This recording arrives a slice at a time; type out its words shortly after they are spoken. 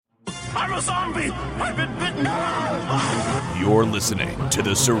I'm a zombie! I've been bitten! No! You're listening to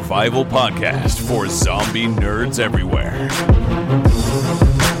the Survival Podcast for zombie nerds everywhere.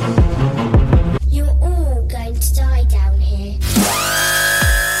 You're all going to die down here.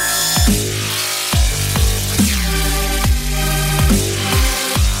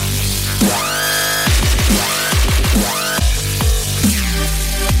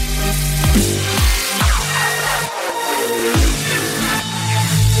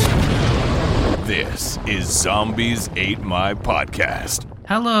 This is Zombies Ate My Podcast.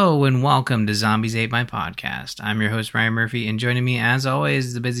 Hello and welcome to Zombies Ate My Podcast. I'm your host, Ryan Murphy, and joining me, as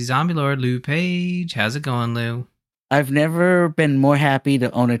always, the busy zombie lord, Lou Page. How's it going, Lou? I've never been more happy to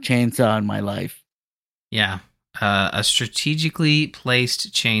own a chainsaw in my life. Yeah, a strategically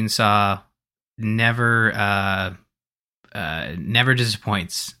placed chainsaw never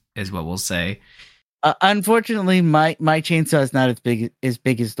disappoints, is what we'll say. Unfortunately, my chainsaw is not as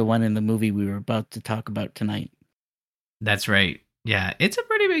big as the one in the movie we were about to talk about tonight. That's right. Yeah, it's a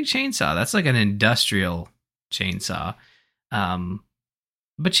pretty big chainsaw. That's like an industrial chainsaw. But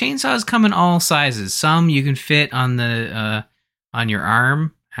chainsaws come in all sizes. Some you can fit on the on your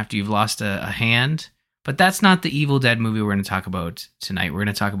arm after you've lost a hand. But that's not the Evil Dead movie we're going to talk about tonight. We're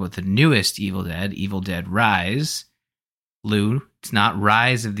going to talk about the newest Evil Dead Rise. Lou, it's not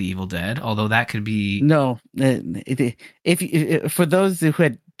Rise of the Evil Dead, although that could be... No. If for those who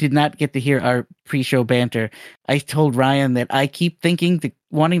did not get to hear our pre-show banter, I told Ryan that I keep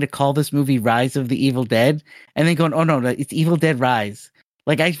wanting to call this movie Rise of the Evil Dead, and then going, oh no, it's Evil Dead Rise.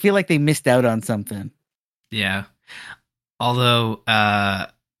 Like, I feel like they missed out on something. Yeah. Although,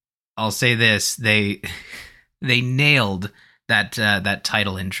 I'll say this, they nailed that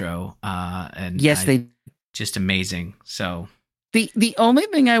title intro. And yes, they just amazing. So the only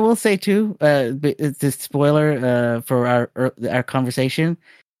thing I will say too, is the spoiler for our conversation.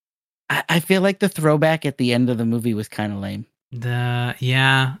 I feel like the throwback at the end of the movie was kind of lame.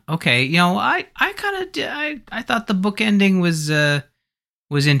 Okay. You know, I thought the book ending was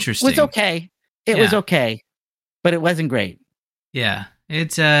interesting. It was okay. It was okay, but it wasn't great. Yeah,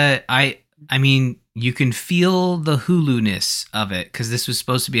 it's I mean, you can feel the Hulu-ness of it, because this was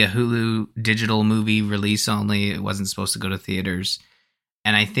supposed to be a Hulu digital movie release only. It wasn't supposed to go to theaters.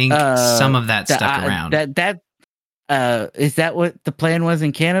 And I think some of that stuck around. Is that what the plan was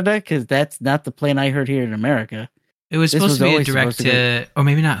in Canada? Because that's not the plan I heard here in America. It was supposed to be a direct to, or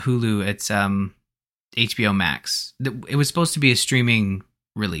maybe not Hulu, it's HBO Max. It was supposed to be a streaming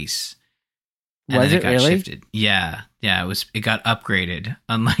release. Was it really? Shifted. Yeah. It got upgraded,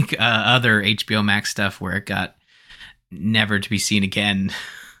 unlike other HBO Max stuff where it got never to be seen again,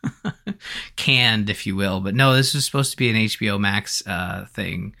 canned, if you will. But no, this was supposed to be an HBO Max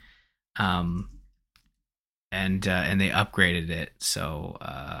thing, and they upgraded it. So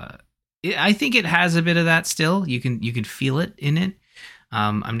I think it has a bit of that still. You can feel it in it.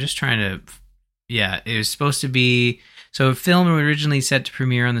 I'm just trying to. Yeah, it was supposed to be. So a film originally set to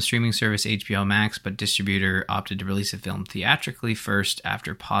premiere on the streaming service HBO Max, but distributor opted to release the film theatrically first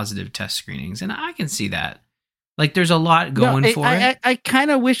after positive test screenings. And I can see that. Like, there's a lot going for it. I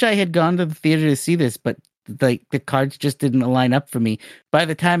kind of wish I had gone to the theater to see this, but like the cards just didn't line up for me. By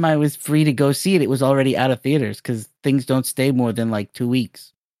the time I was free to go see it, it was already out of theaters because things don't stay more than like 2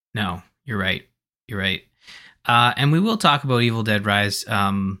 weeks. No, you're right. And we will talk about Evil Dead Rise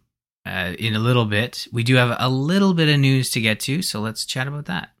in a little bit. We do have a little bit of news to get to, so let's chat about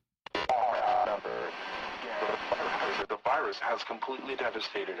that. The virus has completely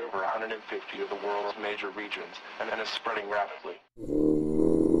devastated over 150 of the world's major regions and is spreading rapidly.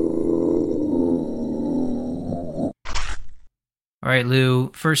 All right,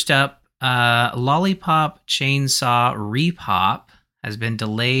 Lou, first up, Lollipop Chainsaw Repop has been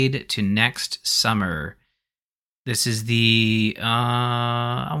delayed to next summer. This is the,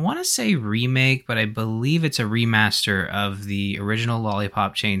 I want to say remake, but I believe it's a remaster of the original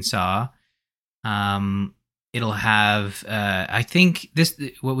Lollipop Chainsaw. It'll have, I think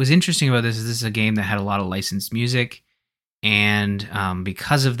what was interesting about this is a game that had a lot of licensed music. And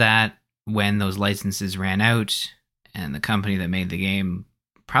because of that, when those licenses ran out and the company that made the game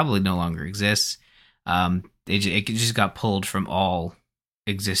probably no longer exists, it just got pulled from all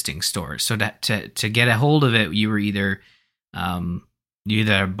existing stores. So to get a hold of it, you were either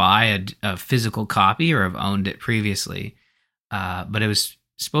buy a physical copy or have owned it previously. But it was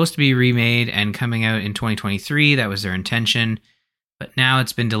supposed to be remade and coming out in 2023. That was their intention. But now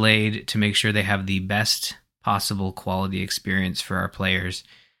it's been delayed to make sure they have the best possible quality experience for our players.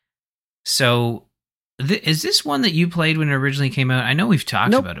 So Is this one that you played when it originally came out? I know we've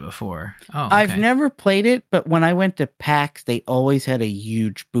talked Nope. about it before. Oh, okay. I've never played it, but when I went to PAX, they always had a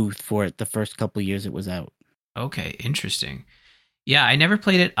huge booth for it the first couple of years it was out. Okay, interesting. Yeah, I never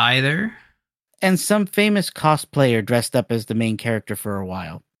played it either. And some famous cosplayer dressed up as the main character for a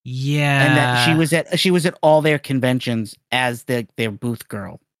while. Yeah. And that she was at all their conventions as their booth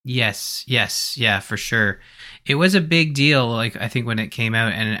girl. Yes, yeah, for sure. It was a big deal, like I think when it came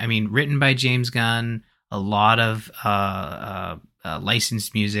out, and I mean, written by James Gunn, a lot of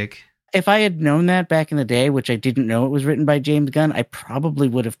licensed music. If I had known that back in the day, which I didn't know it was written by James Gunn, I probably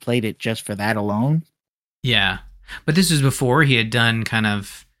would have played it just for that alone. Yeah, but this was before he had done kind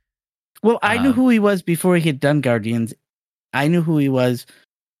of. Well, I knew who he was before he had done Guardians. I knew who he was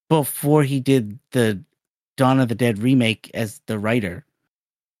before he did the Dawn of the Dead remake as the writer.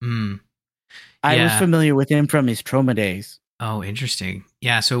 I was familiar with him from his Trauma days. Oh, interesting.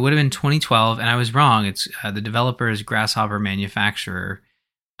 Yeah, so it would have been 2012, and I was wrong. It's the developer is Grasshopper Manufacturer,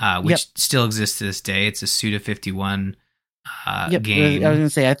 which still exists to this day. It's a Suda 51 game. I was going to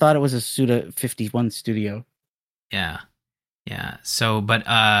say, I thought it was a Suda 51 studio. Yeah. So, but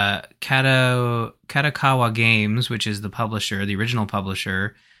Kadokawa Games, which is the publisher, the original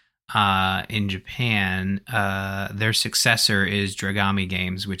publisher in Japan, their successor is Dragami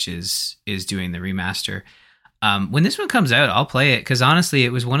Games, which is doing the remaster. When this one comes out, I'll play it because honestly,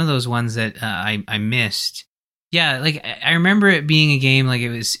 it was one of those ones that I missed. Yeah, like I remember it being a game like it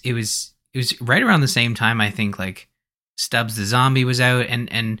was right around the same time I think like Stubbs the Zombie was out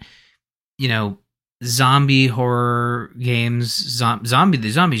and you know. Zombie horror games, the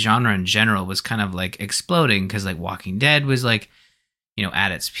zombie genre in general was kind of like exploding because like Walking Dead was like, you know,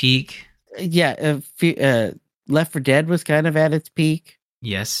 at its peak. Yeah, Left 4 Dead was kind of at its peak.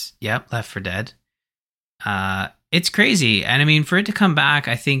 Yes, yep, Left 4 Dead. It's crazy, and I mean, for it to come back,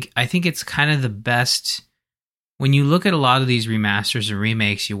 I think it's kind of the best. When you look at a lot of these remasters and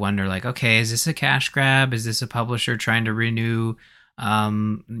remakes, you wonder like, okay, is this a cash grab? Is this a publisher trying to renew?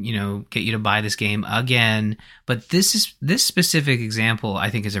 You know, get you to buy this game again. But this specific example,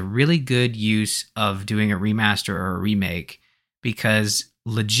 I think, is a really good use of doing a remaster or a remake because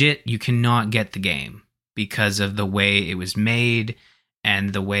legit, you cannot get the game because of the way it was made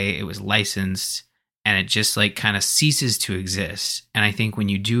and the way it was licensed, and it just like kind of ceases to exist. And I think when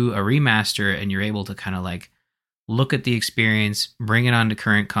you do a remaster and you're able to kind of like look at the experience, bring it onto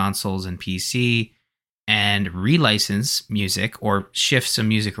current consoles and PC, and relicense music or shift some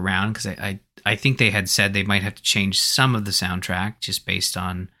music around because I think they had said they might have to change some of the soundtrack just based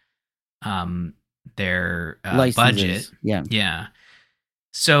on their budget. Yeah.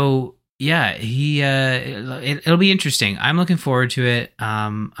 So yeah, it'll be interesting. I'm looking forward to it.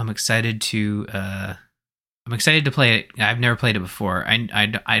 I'm excited to play it. I've never played it before.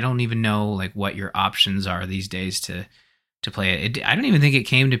 I don't even know like what your options are these days to play it. I don't even think it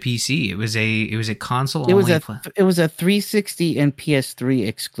came to PC. It was a console only. It was a 360 and PS3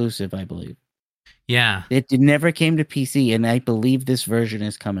 exclusive, I believe. Yeah. It never came to PC, and I believe this version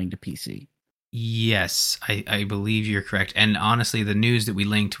is coming to PC. Yes, I believe you're correct. And honestly, the news that we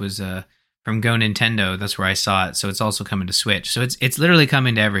linked was from Go Nintendo. That's where I saw it. So it's also coming to Switch. So it's literally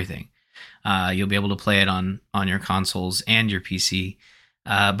coming to everything. You'll be able to play it on your consoles and your PC,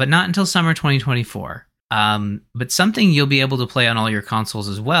 but not until summer 2024. But something you'll be able to play on all your consoles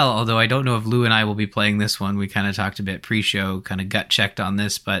as well, although I don't know if Lou and I will be playing this one. We kind of talked a bit pre-show, kind of gut checked on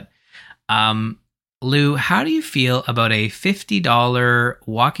this, but Lou, how do you feel about a $50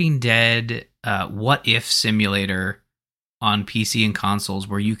 Walking Dead what if simulator on PC and consoles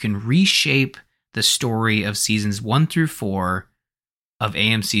where you can reshape the story of seasons 1 through 4 of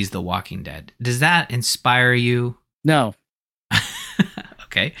AMC's The Walking Dead? Does that inspire you? No.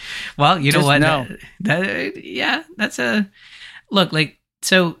 Okay. Well, you know what? No. That's a look like,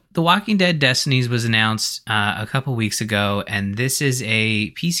 so The Walking Dead Destinies was announced a couple weeks ago, and this is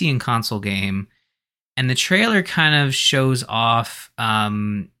a PC and console game. And the trailer kind of shows off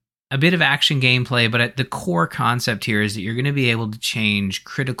a bit of action gameplay, but the core concept here is that you're going to be able to change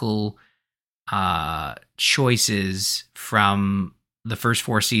critical choices from the first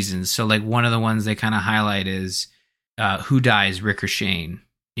 4 seasons. So like one of the ones they kind of highlight is who dies, Rick or Shane,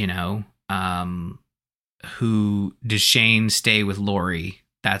 you know, who does Shane stay with Lori,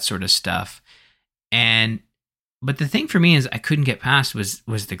 that sort of stuff. But the thing for me is I couldn't get past was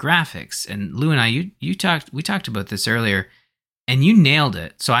the graphics. And Lou and I, we talked about this earlier, and you nailed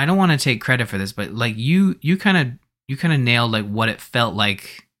it. So I don't want to take credit for this, but like you kind of nailed like what it felt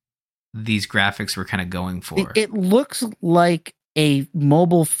like these graphics were kind of going for. It looks like a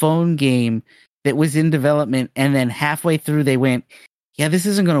mobile phone game that was in development, and then halfway through they went, yeah, this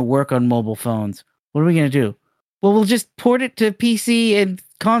isn't going to work on mobile phones. What are we going to do? Well, we'll just port it to PC and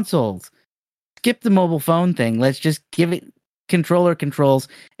consoles. Skip the mobile phone thing. Let's just give it controller controls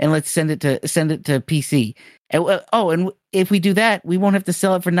and let's send it to PC. And, and if we do that, we won't have to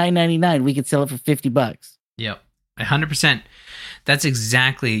sell it for $9.99. We could sell it for $50. Yep, 100%. That's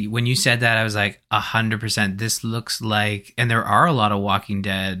exactly when you said that. I was like 100%. This looks like, and there are a lot of Walking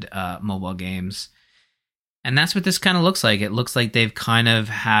Dead mobile games, and that's what this kind of looks like. It looks like they've kind of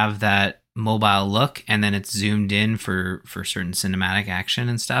have that mobile look, and then it's zoomed in for certain cinematic action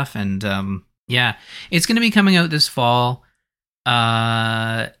and stuff. And yeah, it's going to be coming out this fall,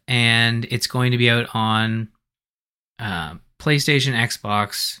 and it's going to be out on PlayStation,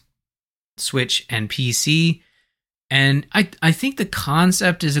 Xbox, Switch, and PC. And I think the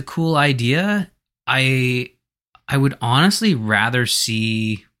concept is a cool idea. I would honestly rather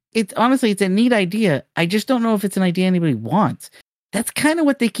see... It's a neat idea. I just don't know if it's an idea anybody wants. That's kind of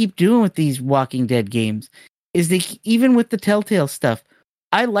what they keep doing with these Walking Dead games. Is they, even with the Telltale stuff,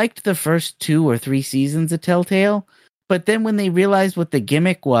 I liked the first 2 or 3 seasons of Telltale, but then when they realized what the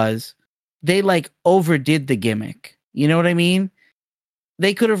gimmick was, they like overdid the gimmick. You know what I mean?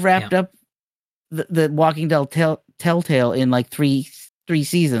 They could have wrapped up the Walking Dead Telltale in like three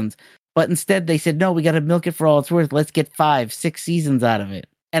seasons, but instead they said, no, we got to milk it for all it's worth. Let's get 5-6 seasons out of it.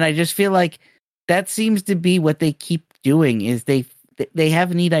 And I just feel like that seems to be what they keep doing, is they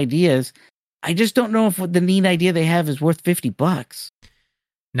have neat ideas. I just don't know if the neat idea they have is worth $50.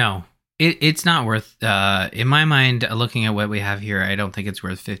 No, it's not worth, in my mind, looking at what we have here, I don't think it's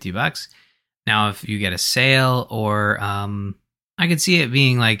worth $50. Now, if you get a sale, or I could see it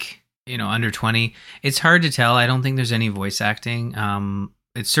being like, under 20. It's hard to tell. I don't think there's any voice acting.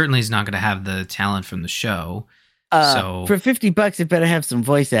 It certainly is not going to have the talent from the show. So for $50, it better have some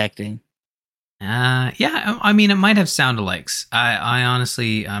voice acting. Yeah, I mean, it might have sound-alikes. I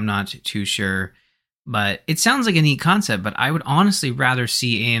honestly, I'm not too sure, but it sounds like a neat concept. But I would honestly rather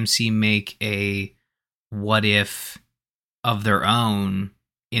see AMC make a what if of their own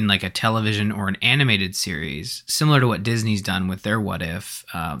in like a television or an animated series, similar to what Disney's done with their what if,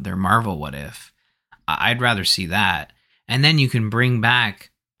 their Marvel what if. I'd rather see that. And then you can bring back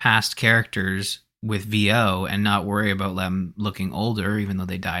past characters with VO and not worry about them looking older, even though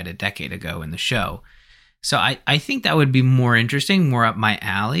they died a decade ago in the show. So I think that would be more interesting, more up my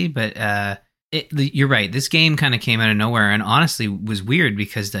alley. But you're right. This game kind of came out of nowhere, and honestly was weird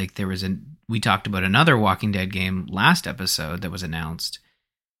because like we talked about another Walking Dead game last episode that was announced.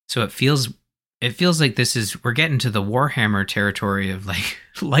 So it feels like we're getting to the Warhammer territory of like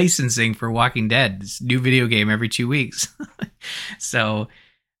licensing for Walking Dead. This new video game every 2 weeks. So,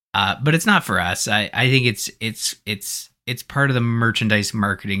 but it's not for us. I think it's part of the merchandise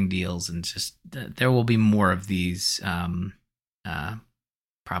marketing deals, and just there will be more of these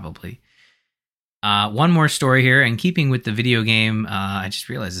probably. One more story here, and keeping with the video game, I just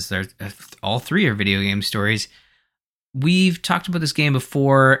realized this. All 3 are video game stories. We've talked about this game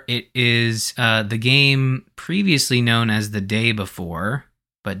before. It is the game previously known as The Day Before,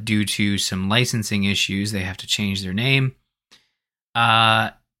 but due to some licensing issues, they have to change their name.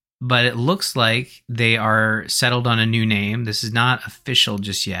 But it looks like they are settled on a new name. This is not official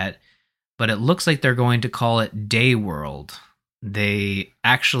just yet, but it looks like they're going to call it Day World. They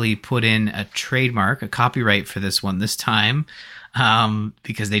actually put in a trademark, a copyright for this one this time,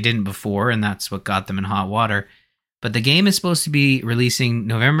 because they didn't before, and that's what got them in hot water. But the game is supposed to be releasing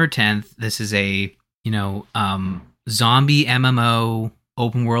November 10th. This is a, zombie MMO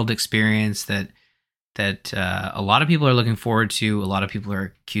open world experience that a lot of people are looking forward to. A lot of people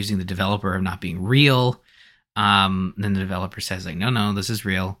are accusing the developer of not being real. Then the developer says like, no, this is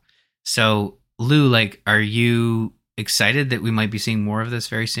real. So Lou, like, are you excited that we might be seeing more of this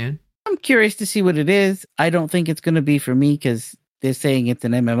very soon? I'm curious to see what it is. I don't think it's going to be for me because they're saying it's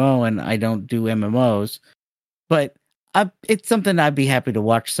an MMO and I don't do MMOs. But it's something I'd be happy to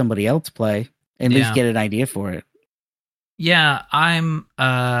watch somebody else play and at least get an idea for it. Yeah, I'm.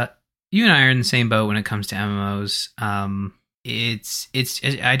 You and I are in the same boat when it comes to MMOs. It's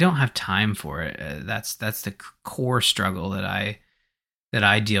I don't have time for it. That's the core struggle that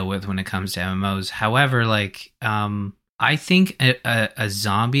I deal with when it comes to MMOs. However, like I think a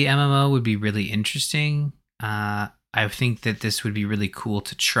zombie MMO would be really interesting. I think that this would be really cool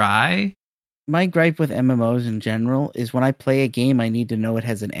to try. My gripe with MMOs in general is when I play a game, I need to know it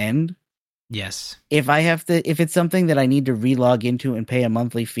has an end. Yes. If it's something that I need to relog into and pay a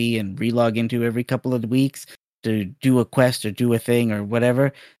monthly fee and relog into every couple of weeks to do a quest or do a thing or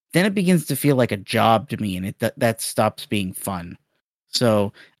whatever, then it begins to feel like a job to me, and that stops being fun.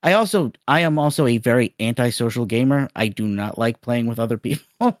 So I am also a very antisocial gamer. I do not like playing with other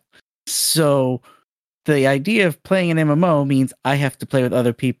people. So the idea of playing an MMO means I have to play with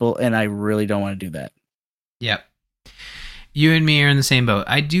other people, and I really don't want to do that. Yep. You and me are in the same boat.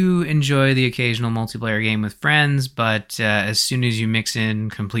 I do enjoy the occasional multiplayer game with friends, but as soon as you mix in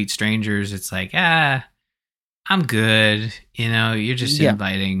complete strangers, it's like, I'm good. You're just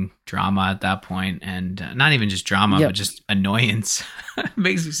inviting drama at that point, and not even just drama, but just annoyance. It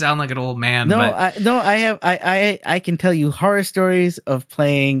makes me sound like an old man. I can tell you horror stories of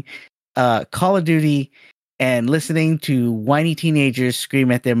playing Call of Duty and listening to whiny teenagers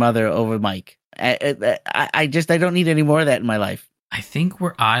scream at their mother over mic. I don't need any more of that in my life. I think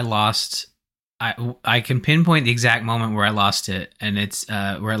where I lost, I can pinpoint the exact moment where I lost it, and it's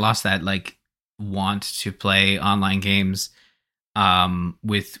where I lost that want to play online games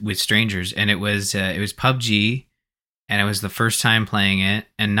with strangers, and it was PUBG, and it was the first time playing it,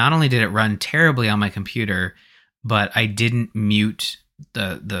 and not only did it run terribly on my computer, but I didn't mute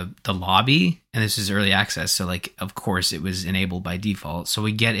the lobby, and this is early access, so of course it was enabled by default. So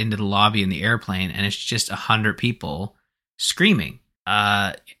we get into the lobby in the airplane, and it's just 100 people screaming,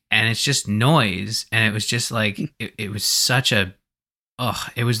 and it's just noise, and it was just it was such a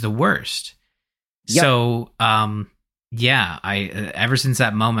it was the worst. Yep. So I ever since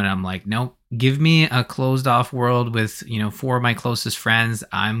that moment I'm like, nope, give me a closed off world with 4 of my closest friends.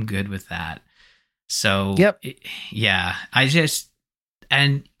 I'm good with that. So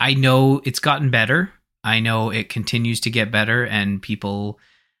and I know it's gotten better. I know it continues to get better, and people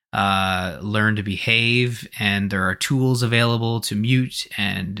learn to behave, and there are tools available to mute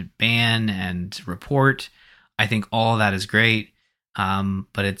and ban and report. I think all that is great.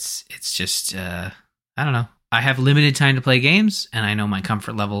 But it's just, I don't know. I have limited time to play games, and I know my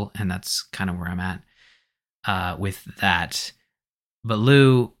comfort level, and that's kind of where I'm at, with that. But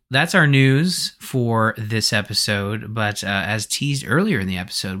Lou, that's our news for this episode. But as teased earlier in the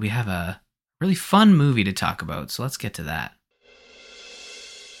episode, we have a really fun movie to talk about. So let's get to that.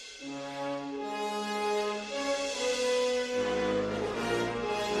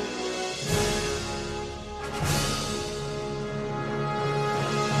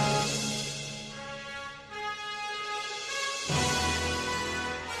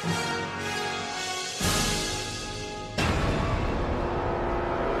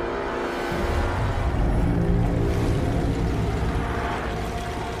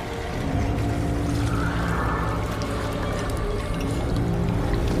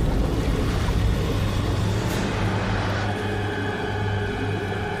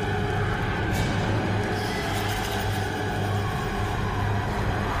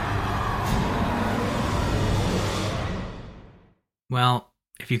 Well,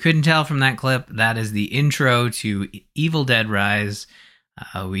 if you couldn't tell from that clip, that is the intro to Evil Dead Rise.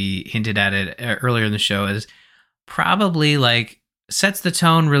 We hinted at it earlier in the show as probably sets the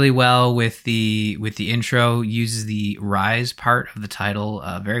tone really well with the intro, uses the Rise part of the title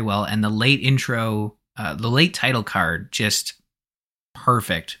very well, and the late intro, the late title card, just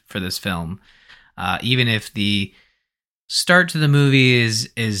perfect for this film. Even if the start to the movie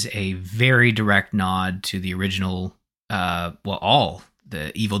is a very direct nod to the original. All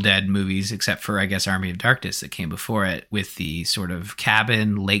the Evil Dead movies, except for, I guess, Army of Darkness that came before it, with the sort of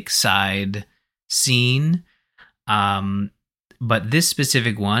cabin lakeside scene. But this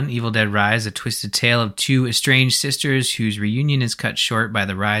specific one, Evil Dead Rise, a twisted tale of 2 estranged sisters whose reunion is cut short by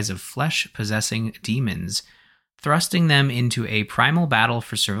the rise of flesh-possessing demons, thrusting them into a primal battle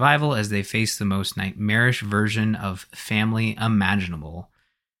for survival as they face the most nightmarish version of family imaginable.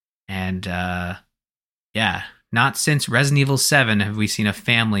 And, not since Resident Evil 7 have we seen a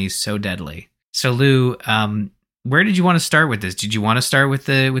family so deadly. So Lou, where did you want to start with this? Did you want to start with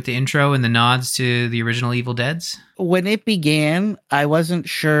the intro and the nods to the original Evil Deads? When it began, I wasn't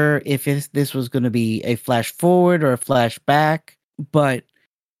sure if this was going to be a flash forward or a flash back, but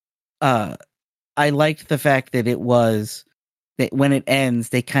I liked the fact that it was that when it ends,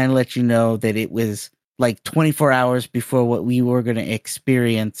 they kind of let you know that it was 24 hours before what we were going to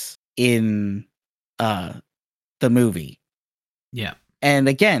experience in the movie. Yeah. And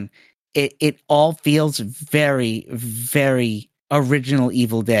again, it all feels very, very original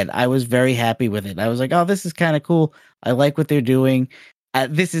Evil Dead. I was very happy with it. I was like, oh, this is kind of cool. I like what they're doing.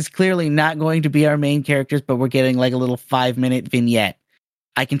 This is clearly not going to be our main characters, but we're getting a little 5-minute vignette.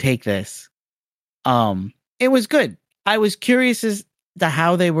 I can take this. It was good. I was curious as to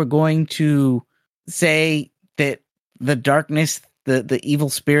how they were going to say that the darkness, the evil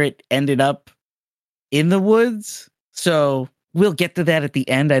spirit ended up in the woods. So we'll get to that at the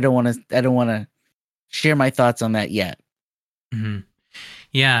end. I don't want to share my thoughts on that yet. Mm-hmm.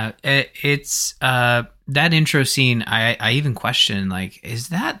 Yeah, it's that intro scene. I even question, like, is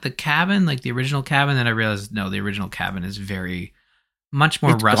that the cabin, like the original cabin? And I realized no, the original cabin is very much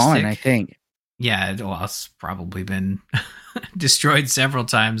more It's rustic. gone, I think. Yeah, well, it's probably been destroyed several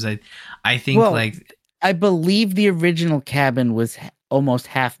times. I think Well, like I believe the original cabin was almost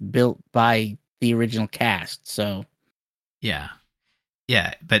half built by the original cast. So yeah.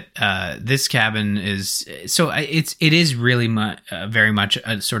 Yeah, but this cabin is so it is really very much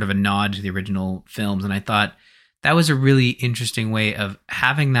a sort of a nod to the original films, and I thought that was a really interesting way of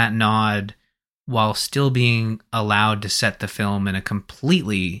having that nod while still being allowed to set the film in a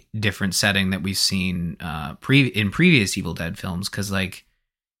completely different setting that we've seen in previous Evil Dead films. Because like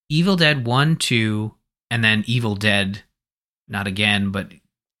Evil Dead 1, 2, and then Evil Dead, not again, but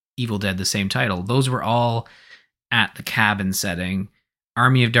Evil Dead, the same title. Those were all at the cabin setting.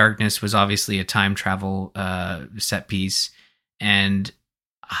 Army of Darkness was obviously a time travel set piece, and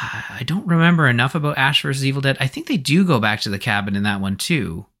I don't remember enough about Ash vs. Evil Dead. I think they do go back to the cabin in that one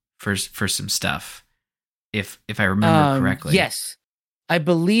too for some stuff, if I remember correctly. Yes, I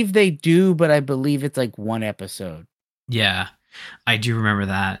believe they do, but I believe it's like one episode. Yeah, I do remember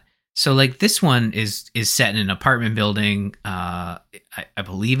that. So like this one is set in an apartment building, I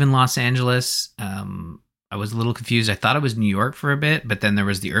believe in Los Angeles. I was a little confused. I thought it was New York for a bit, but then there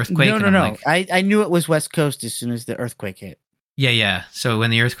was the earthquake. No. Like, I knew it was West Coast as soon as the earthquake hit. Yeah. So when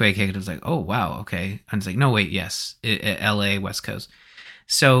the earthquake hit, it was like, oh, wow, okay. And it's like, no, wait, yes, LA, West Coast.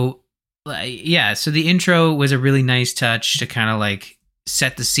 So, yeah, so the intro was a really nice touch to kind of like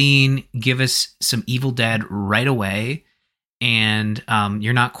set the scene, give us some Evil Dead right away. And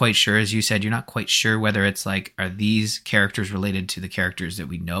you're not quite sure, as you said, you're not quite sure whether it's like, are these characters related to the characters that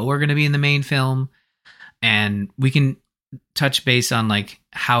we know are going to be in the main film? And we can touch base on like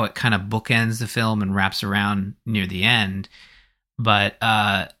how it kind of bookends the film and wraps around near the end. But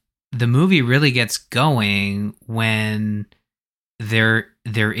the movie really gets going when there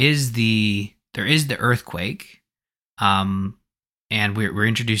is the earthquake, and we're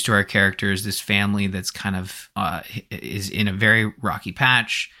introduced to our characters, this family that's kind of is in a very rocky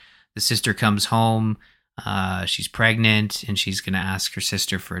patch. The sister comes home, she's pregnant, and she's going to ask her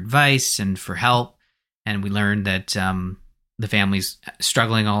sister for advice and for help. And we learned that the family's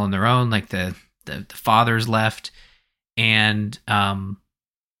struggling all on their own, like the father's left, and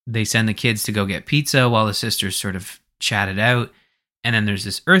they send the kids to go get pizza while the sisters sort of chat it out. And then there's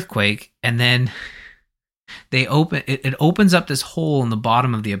this earthquake, and then it opens up this hole in the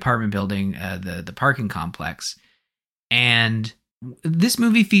bottom of the apartment building, the parking complex. And this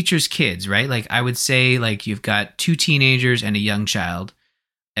movie features kids, right? Like I would say, like you've got 2 teenagers and a young child.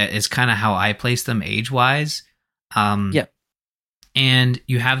 Is kind of how I place them age-wise. Yeah. And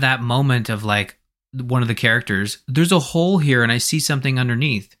you have that moment of like one of the characters, there's a hole here and I see something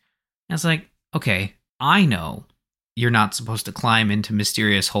underneath. And it's like, okay, I know you're not supposed to climb into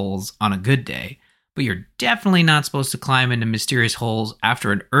mysterious holes on a good day, but you're definitely not supposed to climb into mysterious holes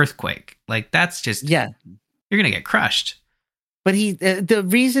after an earthquake. Like that's just, Yeah. You're going to get crushed. But the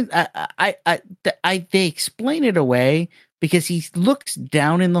reason they explain it away because he looks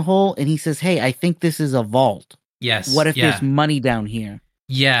down in the hole and he says, "Hey, I think this is a vault. Yes. What if there's money down here?"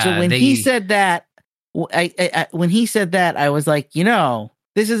 Yeah. So when he said that, I was like,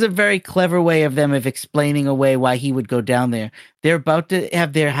 this is a very clever way of them of explaining away why he would go down there. They're about to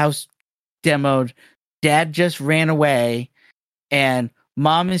have their house demoed. Dad just ran away, and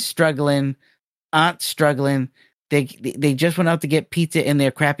mom is struggling. Aunt's struggling. They just went out to get pizza in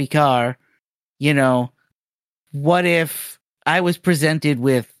their crappy car. What if I was presented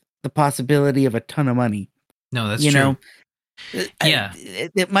with the possibility of a ton of money? No, that's true. Yeah.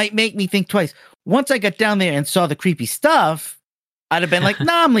 It might make me think twice. Once I got down there and saw the creepy stuff, I'd have been like,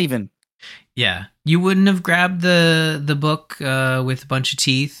 nah, I'm leaving. Yeah. You wouldn't have grabbed the book with a bunch of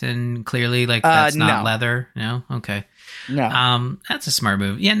teeth and clearly like that's not leather. No? Okay. No. That's a smart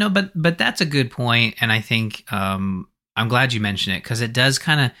move. Yeah, no, but that's a good point. And I think I'm glad you mentioned it because it does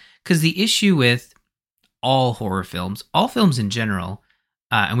because the issue with all horror films, all films in general,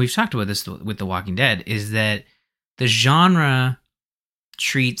 and we've talked about this with The Walking Dead, is that the genre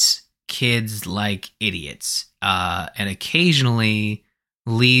treats kids like idiots, and occasionally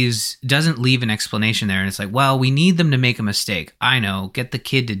doesn't leave an explanation there. And it's like, well, we need them to make a mistake. I know, get the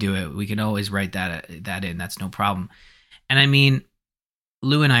kid to do it. We can always write that in. That's no problem. And I mean,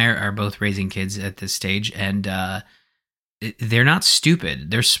 Lou and I are both raising kids at this stage, and they're not stupid.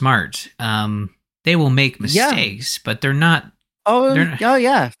 They're smart. They will make mistakes, but they're not. Oh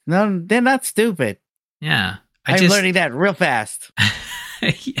yeah. No, they're not stupid. Yeah. I'm learning that real fast.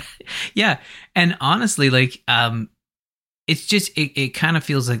 Yeah. And honestly, like, it's just it kind of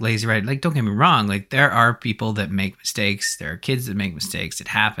feels like lazy writing. Like, don't get me wrong, like there are people that make mistakes, there are kids that make mistakes, it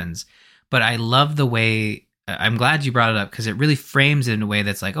happens. But I love the way, I'm glad you brought it up, because it really frames it in a way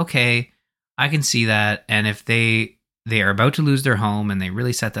that's like, okay, I can see that. And if they are about to lose their home and they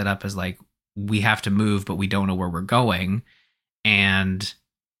really set that up as like, we have to move, but we don't know where we're going, and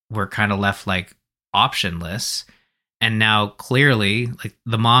we're kind of left like optionless. And now clearly, like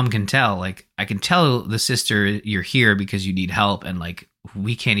the mom can tell, like, I can tell the sister you're here because you need help, and like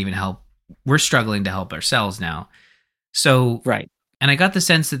we can't even help. We're struggling to help ourselves now. So Right. And I got the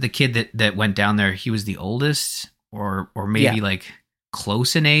sense that the kid that went down there, he was the oldest, or maybe like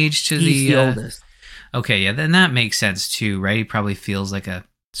close in age to He's the oldest. Okay, yeah, then that makes sense too, right? He probably feels like a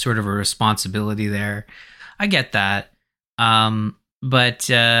sort of a responsibility there. I get that. But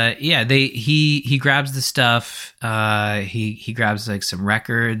yeah, he grabs the stuff. He grabs like some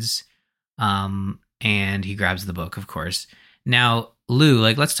records, and he grabs the book, of course. Now, Lou,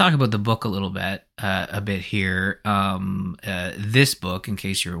 like, let's talk about the book a bit here. This book, in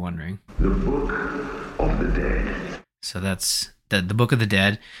case you were wondering, the Book of the Dead. So that's the Book of the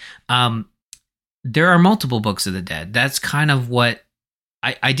Dead. There are multiple books of the dead. That's kind of what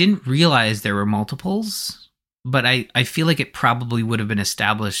I didn't realize there were multiples, but I feel like it probably would have been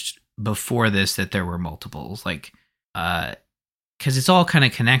established before this that there were multiples, like, because it's all kind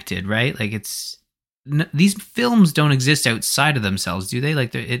of connected, right? Like these films don't exist outside of themselves, do they?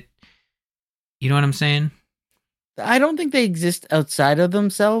 Like you know what I'm saying? I don't think they exist outside of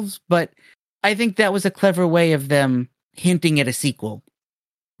themselves, but I think that was a clever way of them hinting at a sequel.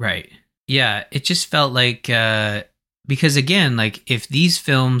 Right. Yeah, it just felt like, because again, like if these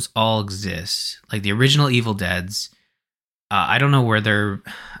films all exist, like the original Evil Deads, I don't know where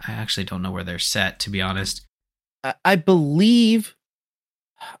I actually don't know where they're set, to be honest. I believe,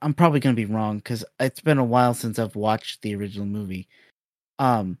 I'm probably going to be wrong because it's been a while since I've watched the original movie.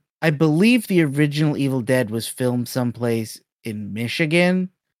 I believe the original Evil Dead was filmed someplace in Michigan,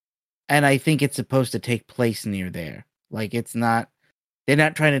 and I think it's supposed to take place near there. Like, they're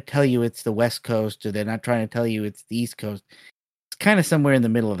not trying to tell you it's the West Coast, or they're not trying to tell you it's the East Coast. It's kind of somewhere in the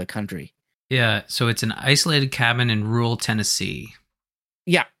middle of the country. Yeah, so it's an isolated cabin in rural Tennessee.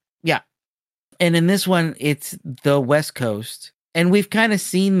 Yeah. And in this one, it's the West Coast. And we've kind of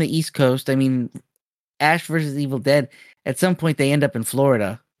seen the East Coast. I mean, Ash versus Evil Dead, at some point they end up in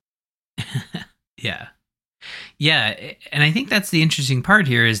Florida. Yeah. Yeah, and I think that's the interesting part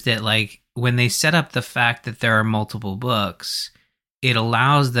here, is that like when they set up the fact that there are multiple books, it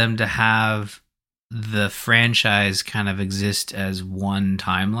allows them to have the franchise kind of exist as one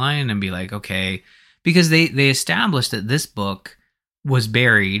timeline and be like, okay, because they established that this book was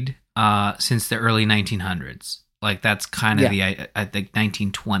buried since the early 1900s. Like that's kind of I think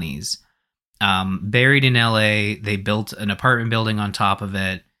 1920s. Buried in LA, they built an apartment building on top of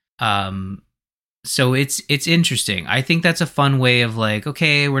it. So it's interesting. I think that's a fun way of like,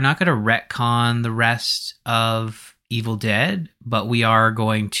 okay, we're not going to retcon the rest of Evil Dead, but we are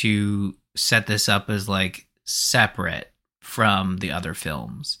going to set this up as like separate from the other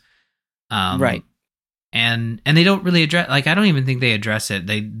films. Right. And they don't really address, like, I don't even think they address it.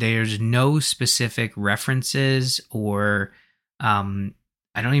 There's no specific references or, I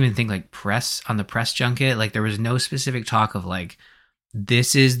don't even think like on the press junket, like there was no specific talk of like,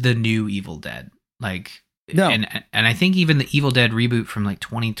 this is the new Evil Dead. Like, no. And I think even the Evil Dead reboot from like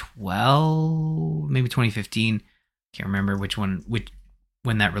 2012, maybe 2015, can't remember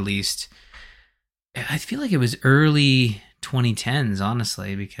when that released. I feel like it was early 2010s,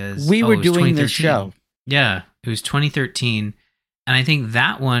 honestly, because we were doing this show. Yeah, it was 2013, and I think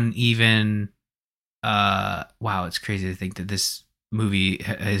that one even. Wow, it's crazy to think that this movie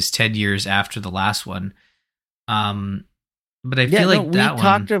is 10 years after the last one. But I feel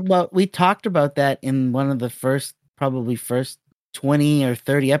like we talked about that in one of the first 20 or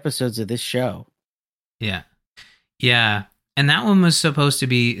 30 episodes of this show. Yeah. Yeah. And that one was supposed to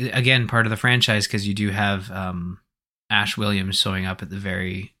be, again, part of the franchise, because you do have Ash Williams showing up at the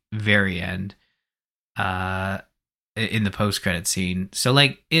very, very end in the post-credit scene. So,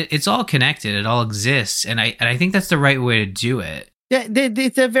 like, it's all connected. It all exists. And I think that's the right way to do it. Yeah,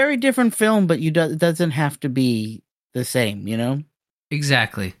 it's a very different film, but it doesn't have to be the same, you know?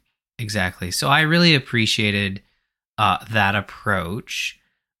 Exactly. So I really appreciated that approach.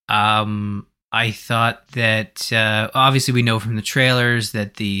 I thought that obviously we know from the trailers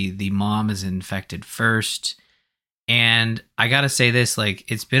that the mom is infected first, and I gotta say this, like,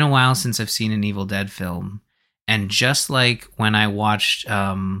 it's been a while since I've seen an Evil Dead film, and just like when I watched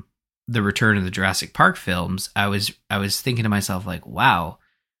the Return of the Jurassic Park films, I was thinking to myself like, wow,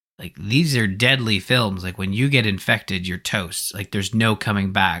 like these are deadly films. Like when you get infected, you're toast. Like there's no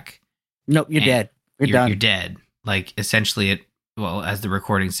coming back. Nope, you're dead. You're done. You're dead. Like essentially as the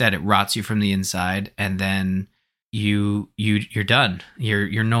recording said, it rots you from the inside, and then you're done.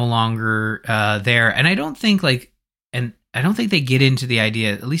 You're no longer there. And I don't think they get into the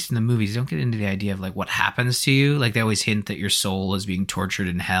idea, at least in the movies, they don't get into the idea of like what happens to you. Like they always hint that your soul is being tortured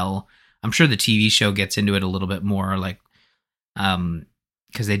in hell. I'm sure the TV show gets into it a little bit more, like,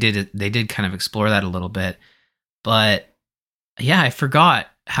 because they did kind of explore that a little bit. But yeah, I forgot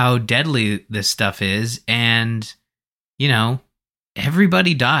how deadly this stuff is, and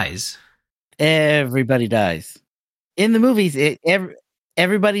everybody dies. Everybody dies in the movies.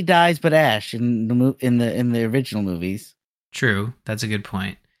 Everybody dies, but Ash in the original movies. True, that's a good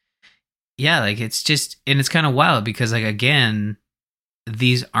point. Yeah, like it's just, and it's kind of wild because, like, again,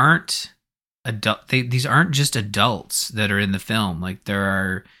 these aren't these aren't just adults that are in the film. Like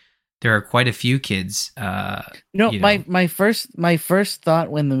there are quite a few kids. My first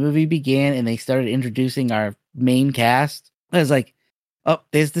thought when the movie began and they started introducing our main cast, I was like, oh,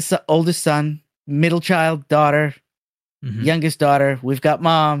 there's the oldest son, middle child, daughter, youngest daughter. We've got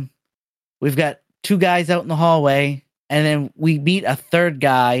mom. We've got two guys out in the hallway. And then we meet a third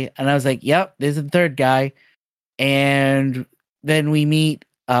guy. And I was like, yep, there's a third guy. And then we meet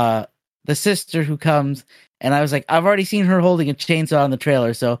the sister who comes. And I was like, I've already seen her holding a chainsaw in the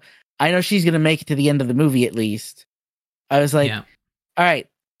trailer. So I know she's going to make it to the end of the movie at least. I was like, all right.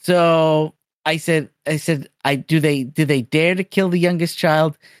 So I said, do they dare to kill the youngest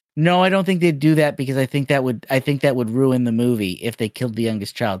child? No, I don't think they'd do that because I think that would ruin the movie if they killed the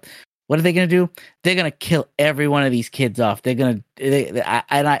youngest child. What are they going to do? They're going to kill every one of these kids off. And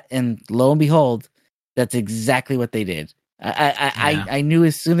lo and behold, that's exactly what they did. I knew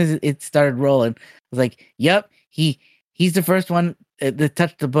as soon as it started rolling, I was like, yep, he's the first one that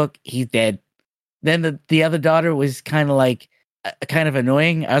touched the book. He's dead. Then the other daughter was kind of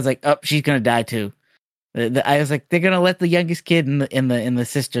annoying. I was like, oh, she's going to die too. I was like, they're going to let the youngest kid and the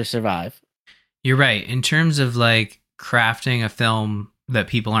sister survive. You're right. In terms of like crafting a film that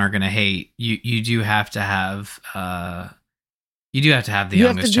people aren't going to hate, you do have to have the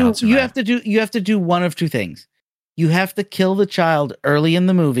youngest child survive. You have to do one of two things. You have to kill the child early in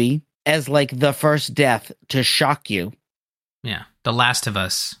the movie as like the first death to shock you. Yeah, The Last of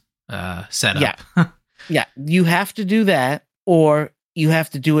Us setup. Yeah, yeah. You have to do that, or you have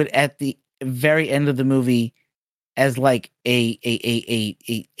to do it at the very end of the movie as like a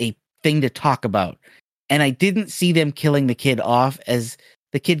thing to talk about. And I didn't see them killing the kid off as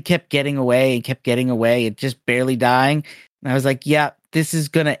the kid kept getting away and just barely dying. And I was like, yeah, this is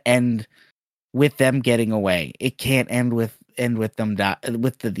gonna end with them getting away. It can't end with them with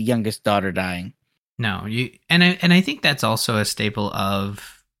the youngest daughter dying. No, and I think that's also a staple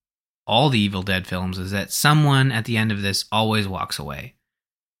of all the Evil Dead films, is that someone at the end of this always walks away.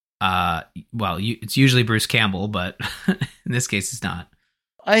 It's usually Bruce Campbell, but in this case, it's not.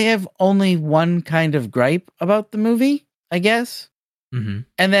 I have only one kind of gripe about the movie, I guess. Mm-hmm.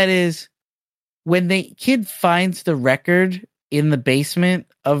 And that is when the kid finds the record in the basement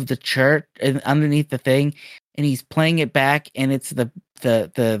of the church and underneath the thing, and he's playing it back, and it's the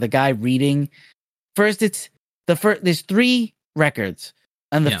guy reading. First, there's three records,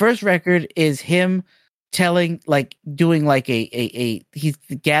 and the first record is him doing like he's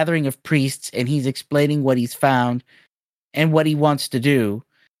the gathering of priests, and he's explaining what he's found and what he wants to do,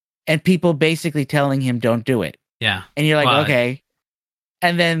 and people basically telling him don't do it. Yeah. And you're like, okay.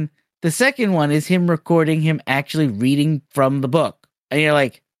 And then the second one is him recording him actually reading from the book. And you're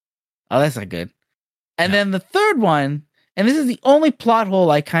like, oh, that's not good. And then the third one, and this is the only plot hole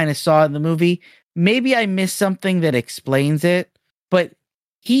I kind of saw in the movie. Maybe I missed something that explains it, but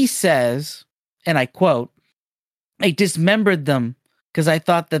he says, and I quote, I dismembered them because I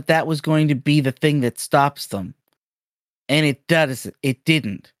thought that was going to be the thing that stops them. And it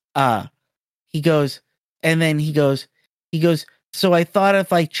didn't. He goes, so I thought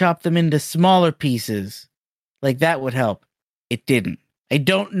if I chopped them into smaller pieces, like that would help. It didn't. I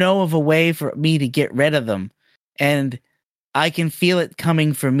don't know of a way for me to get rid of them. And I can feel it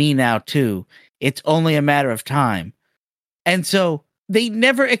coming for me now too. It's only a matter of time. And so they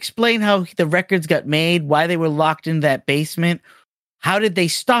never explain how the records got made, why they were locked in that basement. How did they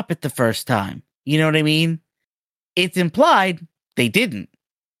stop it the first time? You know what I mean? It's implied they didn't.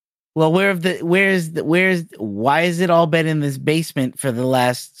 Well, why has it all been in this basement for the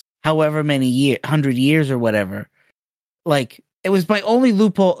last however many 100 years or whatever? Like, it was my only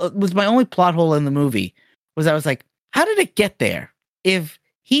loophole. It was my only plot hole in the movie. Was I was like, how did it get there? If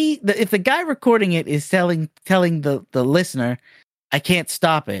the guy recording it is telling the listener, I can't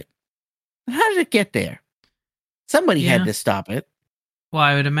stop it. How did it get there? Somebody Yeah. had to stop it. Well,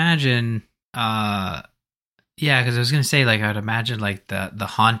 I would imagine, yeah, because I was going to say, like, I would imagine, like, the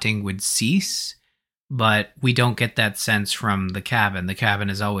haunting would cease, but we don't get that sense from the cabin. The cabin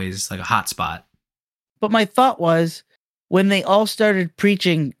is always, like, a hot spot. But my thought was, when they all started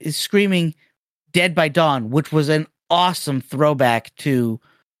preaching, screaming Dead by Dawn, which was an awesome throwback to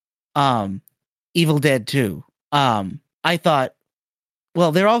Evil Dead 2. I thought,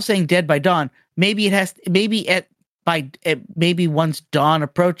 well, they're all saying Dead by Dawn. Maybe it has, maybe maybe once dawn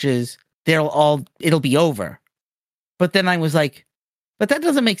approaches, it'll be over. But then I was like, but that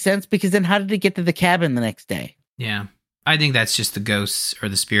doesn't make sense, because then how did it get to the cabin the next day? Yeah. I think that's just the ghosts or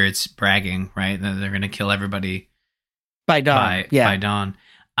the spirits bragging, right? That they're going to kill everybody By dawn. by dawn.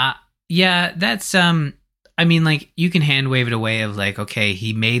 Yeah, that's, I mean, like, you can hand wave it away of like, okay,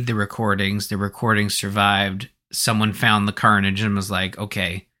 he made the recordings survived, someone found the carnage and was like,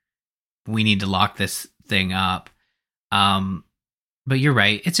 okay, we need to lock this thing up. But you're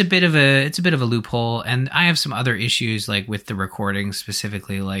right, it's a bit of a loophole, and I have some other issues, like, with the recordings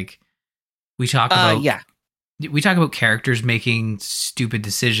specifically. Like, we talk about characters making stupid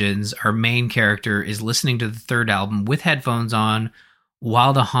decisions. Our main character is listening to the third album with headphones on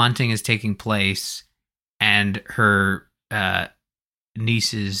while the haunting is taking place, and her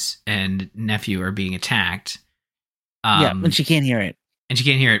nieces and nephew are being attacked. And she can't hear it. And she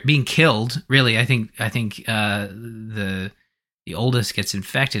can't hear it being killed. Really, I think the oldest gets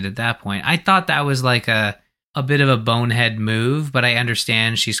infected at that point. I thought that was like a bit of a bonehead move, but I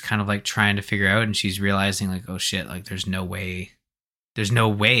understand she's kind of like trying to figure out, and she's realizing like, oh shit, like there's no way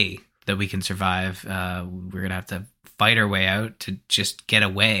that we can survive. We're gonna have to fight our way out to just get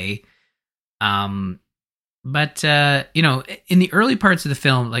away. But you know, in the early parts of the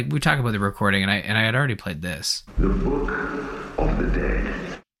film, like, we talk about the recording, and I had already played this. The Book of the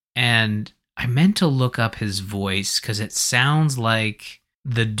Dead. And I meant to look up his voice because it sounds like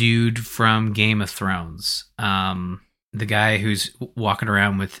the dude from Game of Thrones. The guy who's walking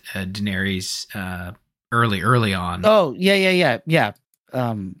around with Daenerys early on. Oh, yeah.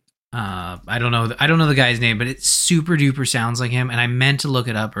 I don't know the guy's name, but it super duper sounds like him. And I meant to look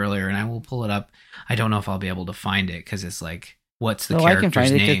it up earlier, and I will pull it up. I don't know if I'll be able to find it because it's like, what's the character's I can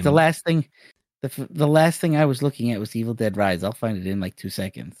find name? it. The last thing I was looking at was Evil Dead Rise. I'll find it in like 2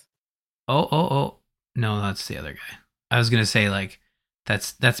 seconds. Oh. No, that's the other guy. I was going to say, like,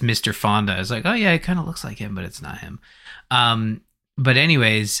 that's Mr. Fonda. I was like, oh yeah, it kind of looks like him, but it's not him. But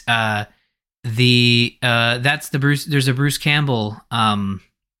anyways, that's the Bruce, there's a Bruce Campbell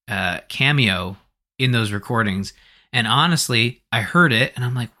cameo in those recordings. And honestly, I heard it and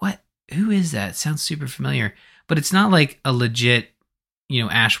I'm like, what? Who is that? It sounds super familiar. But it's not like a legit,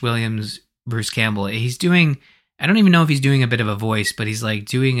 Ash Williams, Bruce Campbell. He's doing, I don't even know if he's doing a bit of a voice, but he's like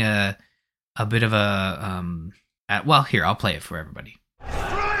doing a bit of a, well, here, I'll play it for everybody.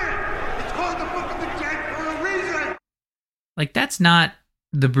 It's called the Book of the Dead for a reason. Like, that's not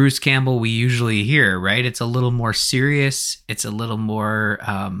the Bruce Campbell we usually hear, right? It's a little more serious. It's a little more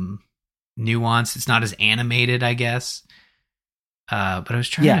nuanced. It's not as animated, I guess. But I was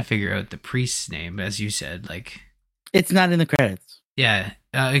trying to figure out the priest's name, as you said. Like, it's not in the credits. Yeah,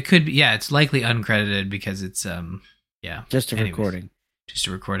 it could be. Yeah, it's likely uncredited because it's just a recording. Just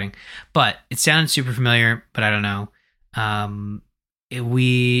a recording. But it sounded super familiar. But I don't know.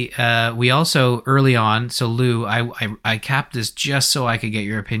 We also early on. So Lou, I capped this just so I could get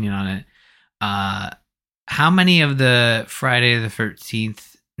your opinion on it. How many of the Friday the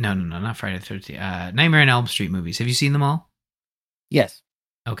 13th? No, not Friday the 13th. Nightmare on Elm Street movies. Have you seen them all? Yes.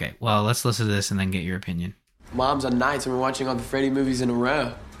 Okay, well, let's listen to this and then get your opinion. Moms on nights and we're watching all the Freddy movies in a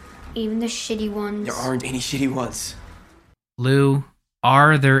row. Even the shitty ones. There aren't any shitty ones. Lou,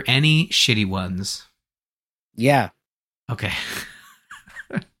 are there any shitty ones? Yeah. Okay.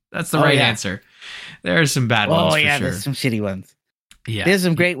 That's the right answer. There are some bad ones for sure. There's some shitty ones. Yeah. There's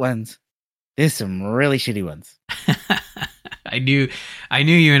some great ones. There's some really shitty ones. I knew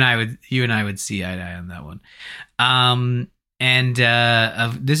you and I would see eye to eye on that one. And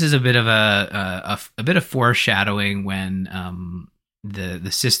this is a bit of a bit of foreshadowing when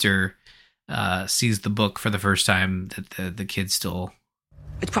the sister sees the book for the first time that the kid stole.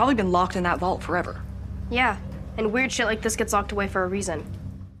 It's probably been locked in that vault forever. Yeah, and weird shit like this gets locked away for a reason.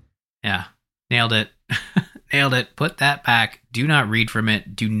 Yeah, nailed it. Nailed it. Put that back. Do not read from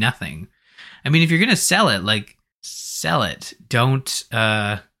it. Do nothing. I mean, if you're gonna sell it, like, sell it. Don't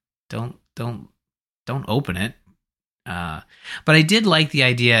open it. But I did like the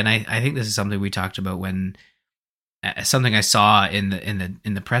idea, and I think this is something we talked about when something I saw in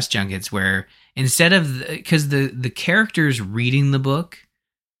the press junkets, where instead of, because the characters reading the book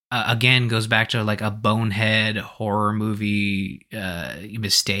again goes back to like a bonehead horror movie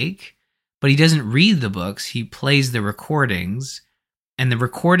mistake. But he doesn't read the books. He plays the recordings, and the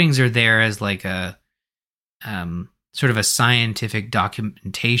recordings are there as like a sort of a scientific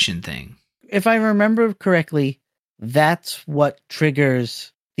documentation thing. If I remember correctly, that's what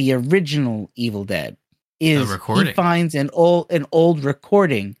triggers the original Evil Dead. Is a recording. He finds an old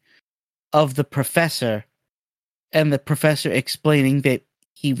recording of the professor, and the professor explaining that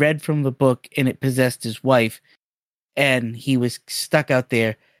he read from the book and it possessed his wife, and he was stuck out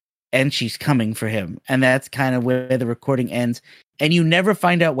there, and she's coming for him. And that's kind of where the recording ends. And you never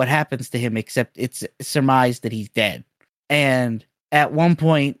find out what happens to him, except it's surmised that he's dead. And at one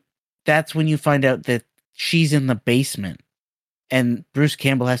point, that's when you find out that she's in the basement, and Bruce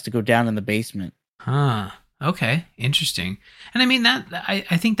Campbell has to go down in the basement. Huh. Okay. Interesting. And I mean, that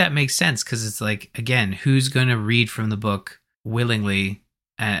I think that makes sense, because it's like, again, who's going to read from the book willingly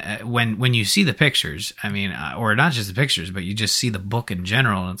when you see the pictures? I mean, or not just the pictures, but you just see the book in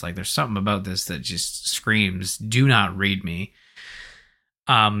general. And it's like, there's something about this that just screams, do not read me.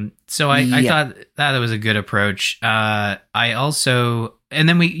 So I thought that was a good approach. I also, and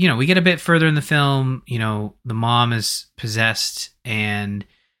then we get a bit further in the film, the mom is possessed and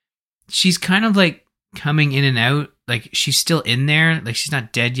she's kind of like coming in and out. Like she's still in there. Like she's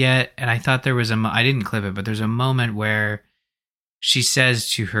not dead yet. And I thought there was I didn't clip it, but there's a moment where she says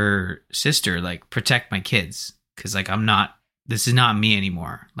to her sister, like, protect my kids. 'Cause like, this is not me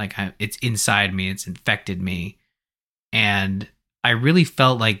anymore. Like it's inside me. It's infected me. And I really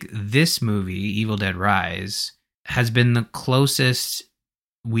felt like this movie, Evil Dead Rise, has been the closest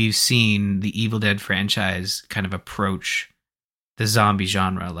we've seen the Evil Dead franchise kind of approach the zombie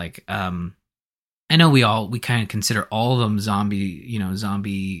genre. Like, I know we kind of consider all of them zombie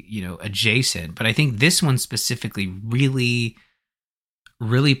adjacent, but I think this one specifically really,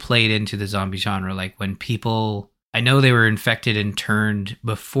 really played into the zombie genre. Like when people, I know they were infected and turned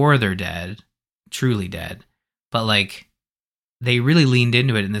before they're dead, truly dead, but like, they really leaned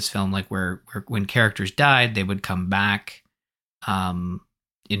into it in this film, like where when characters died, they would come back in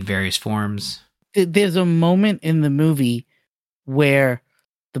various forms. There's a moment in the movie where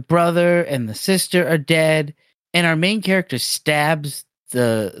the brother and the sister are dead, and our main character stabs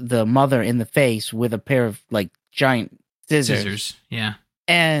the mother in the face with a pair of like giant scissors. Yeah.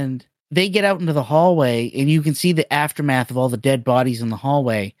 And they get out into the hallway, and you can see the aftermath of all the dead bodies in the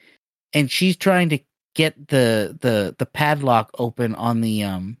hallway. And she's trying to get the padlock open on the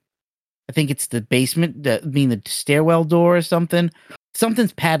I think it's the basement, the stairwell door or something.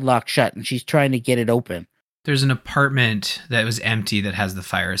 Something's padlocked shut, and she's trying to get it open. There's an apartment that was empty that has the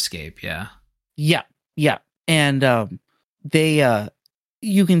fire escape. Yeah. Yeah. And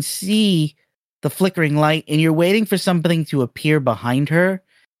you can see the flickering light, and you're waiting for something to appear behind her,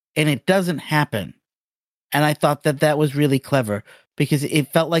 and it doesn't happen. And I thought that was really clever, because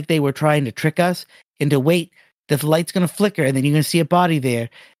it felt like they were trying to trick us into wait, the light's going to flicker, and then you're going to see a body there.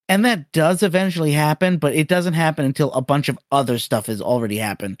 And that does eventually happen, but it doesn't happen until a bunch of other stuff has already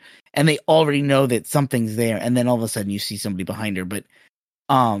happened, and they already know that something's there, and then all of a sudden you see somebody behind her. But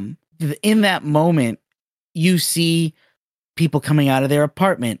in that moment, you see people coming out of their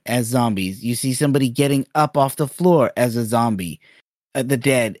apartment as zombies. You see somebody getting up off the floor as a zombie, the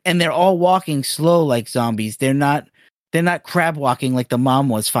dead, and they're all walking slow like zombies. They're not crab walking like the mom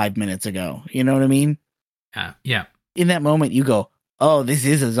was 5 minutes ago. You know what I mean? Yeah. In that moment, you go, oh, this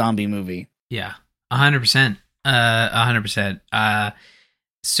is a zombie movie. Yeah, 100%. 100%.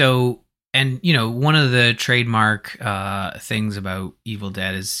 So, and one of the trademark things about Evil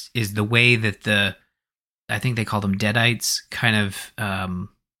Dead is the way that I think they call them Deadites, kind of,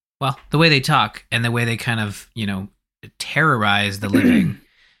 the way they talk and the way they kind of, terrorize the living.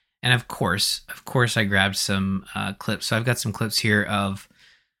 And of course, I grabbed some clips. So I've got some clips here of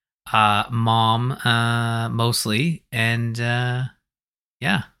mom, mostly, and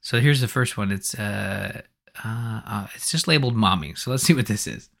yeah. So here's the first one. It's just labeled "mommy." So let's see what this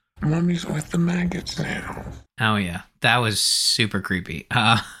is. Mommy's with the maggots now. Oh yeah, that was super creepy.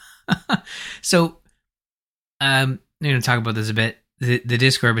 So I'm gonna talk about this a bit. The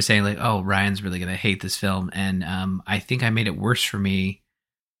Discord was saying like, "Oh, Ryan's really gonna hate this film," and I think I made it worse for me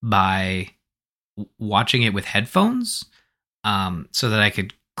by watching it with headphones, so that I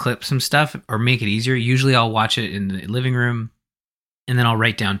could clip some stuff or make it easier. Usually I'll watch it in the living room, and then I'll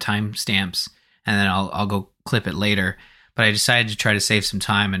write down timestamps, and then I'll go clip it later. But I decided to try to save some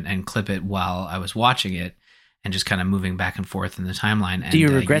time and clip it while I was watching it, and just kind of moving back and forth in the timeline. Do you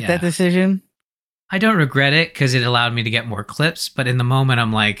regret that decision? I don't regret it, because it allowed me to get more clips. But in the moment,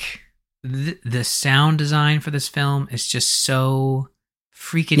 I'm like, the sound design for this film is just so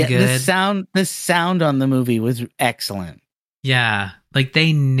freaking good. The sound on the movie was excellent. Yeah, like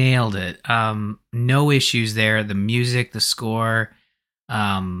they nailed it. No issues there. The music, the score,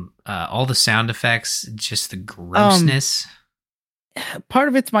 all the sound effects, just the grossness. Part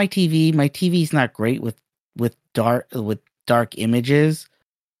of it's my TV. My TV's not great with dark images.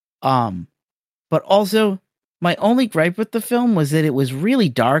 But also my only gripe with the film was that it was really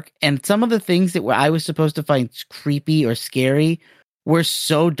dark, and some of the things that I was supposed to find creepy or scary were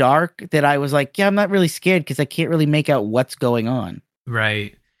so dark that I was like, yeah, I'm not really scared because I can't really make out what's going on.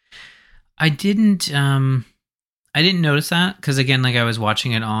 Right. I didn't notice that because, again, like I was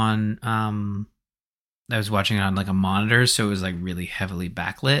watching it on like a monitor, so it was like really heavily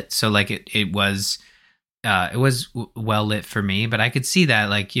backlit. So like it was well lit for me, but I could see that,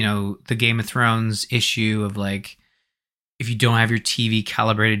 like, you know, the Game of Thrones issue of like, if you don't have your TV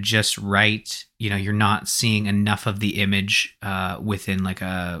calibrated just right, you know, you're not seeing enough of the image within like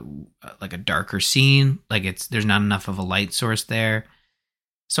a darker scene. Like there's not enough of a light source there.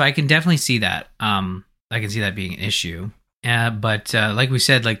 So I can definitely see that. I can see that being an issue. But like we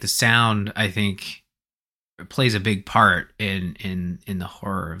said, like the sound, I think, plays a big part in the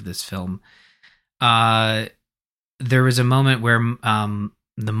horror of this film. There was a moment where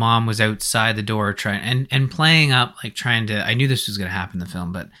the mom was outside the door trying and playing up, like trying to, I knew this was going to happen in the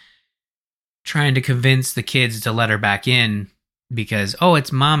film, but trying to convince the kids to let her back in because, oh,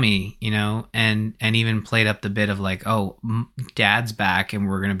 it's mommy, you know, and even played up the bit of like, oh, dad's back and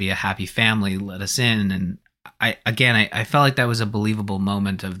we're going to be a happy family, let us in. And I felt like that was a believable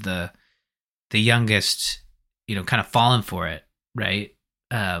moment of the youngest, you know, kind of falling for it. Right.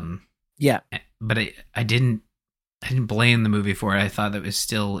 Yeah. But I didn't blame the movie for it. I thought that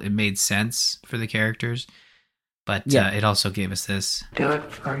it made sense for the characters, but it also gave us this. Do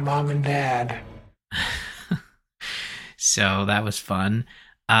it for mom and dad. So that was fun.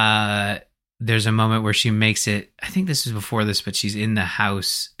 There's a moment where she makes it, I think this is before this, but she's in the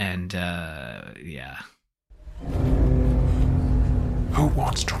house and yeah. Who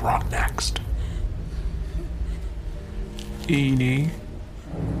wants to run next? Eenie.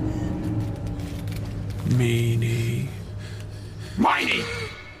 Meanie. Miney!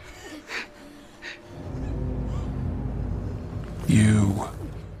 You.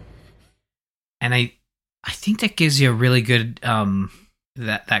 And I think that gives you a really good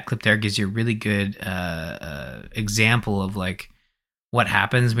that clip there gives you a really good example of like what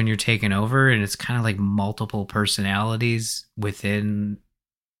happens when you're taken over, and it's kind of like multiple personalities within,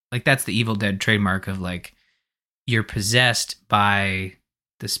 like that's the Evil Dead trademark of like you're possessed by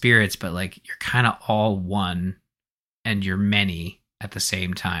the spirits, but like you're kind of all one and you're many at the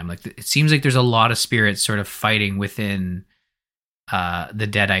same time. Like it seems like there's a lot of spirits sort of fighting within the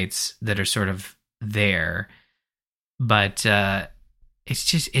Deadites that are sort of there, but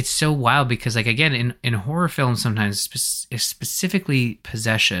it's so wild because like again in horror films sometimes specifically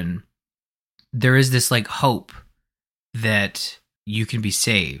possession, there is this like hope that you can be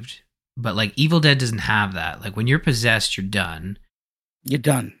saved, but like Evil Dead doesn't have that. Like when you're possessed, you're done. You're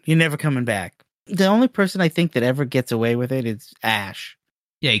done. You're never coming back. The only person I think that ever gets away with it is Ash.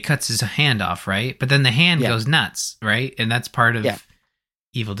 Yeah, he cuts his hand off, right? But then the hand goes nuts, right? And that's part of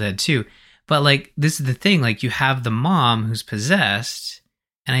Evil Dead 2. But like this is the thing, like you have the mom who's possessed,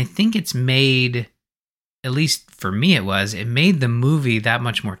 and I think it's made, at least for me it made the movie that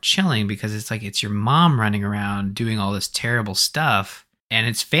much more chilling because it's like it's your mom running around doing all this terrible stuff, and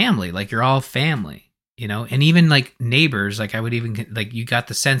it's family, like you're all family. You know, and even like neighbors, like I would even like you got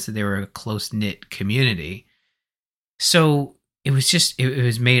the sense that they were a close knit community. So it was just it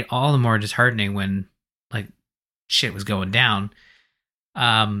was made all the more disheartening when like shit was going down.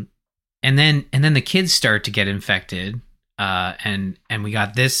 And then the kids start to get infected. And we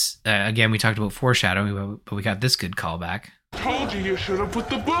got this again. We talked about foreshadowing, but we got this good callback. Told you should have put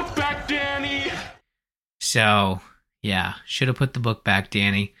the book back, Danny. So yeah, should have put the book back,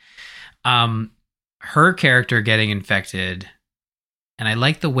 Danny. Her character getting infected, and I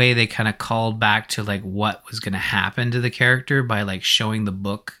like the way they kind of called back to like what was going to happen to the character by like showing the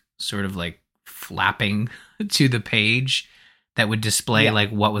book sort of like flapping to the page that would display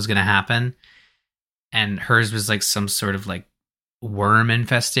like what was going to happen, and hers was like some sort of like worm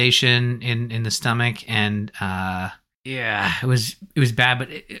infestation in the stomach, and it was bad. But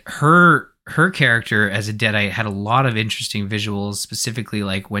her character as a Deadite had a lot of interesting visuals, specifically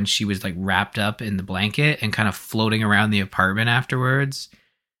like when she was like wrapped up in the blanket and kind of floating around the apartment afterwards.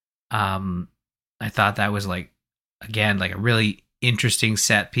 I thought that was like, again, like a really interesting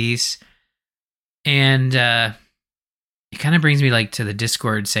set piece. And it kind of brings me like to the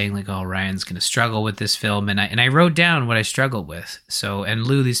Discord saying like, oh, Ryan's going to struggle with this film. And I wrote down what I struggled with. So, and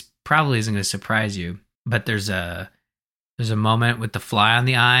Lou, this probably isn't going to surprise you, but there's a moment with the fly on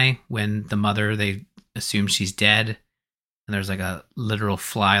the eye when the mother, they assume she's dead. And there's like a literal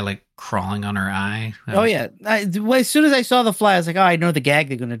fly like crawling on her eye. Yeah. As soon as I saw the fly, I was like, oh, I know the gag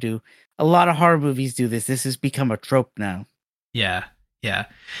they're going to do. A lot of horror movies do this. This has become a trope now. Yeah. Yeah.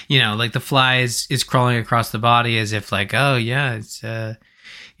 You know, like the fly is crawling across the body as if like, oh yeah, they're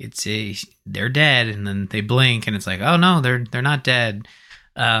dead. And then they blink and it's like, oh no, they're not dead.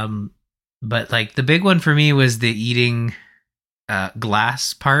 But like the big one for me was the eating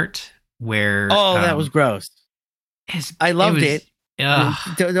glass part where. Oh, that was gross. I loved it.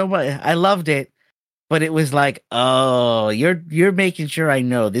 I loved it, but it was like, oh, you're making sure I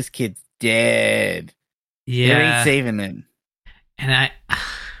know this kid's dead. Yeah, there ain't saving him. And I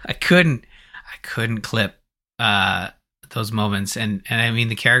couldn't clip those moments. And I mean,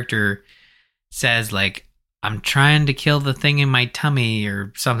 the character says like, I'm trying to kill the thing in my tummy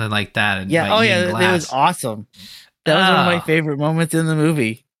or something like that. And yeah, it was awesome. That was one of my favorite moments in the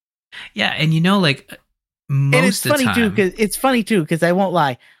movie. Yeah, and you know, like most of the time, it's funny too because I won't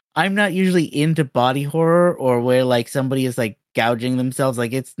lie, I'm not usually into body horror or where like somebody is like gouging themselves.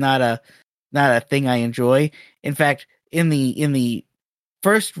 Like it's not a thing I enjoy. In fact, in the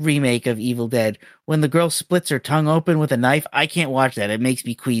first remake of Evil Dead, when the girl splits her tongue open with a knife, I can't watch that. It makes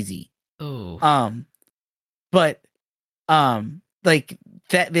me queasy. Oh. But like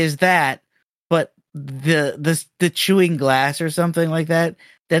that, there's that. But the chewing glass or something like that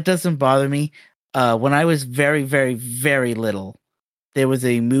doesn't bother me. When I was very, very, very little, there was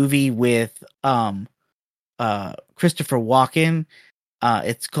a movie with Christopher Walken.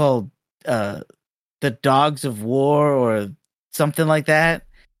 It's called The Dogs of War or something like that.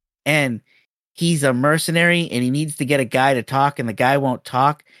 And he's a mercenary and he needs to get a guy to talk and the guy won't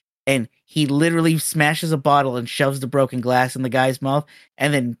talk. And he literally smashes a bottle and shoves the broken glass in the guy's mouth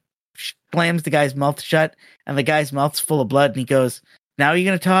and then slams the guy's mouth shut. And the guy's mouth's full of blood. And he goes, now you're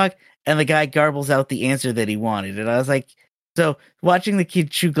going to talk? And the guy garbles out the answer that he wanted. And I was like, so watching the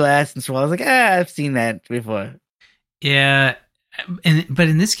kid chew glass and swallow, I was like, I've seen that before. Yeah. But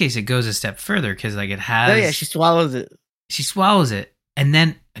in this case, it goes a step further because like it has. Oh yeah, she swallows it. And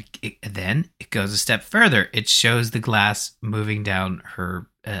then it goes a step further. It shows the glass moving down her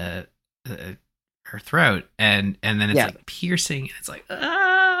throat, and then it's like piercing. And it's like,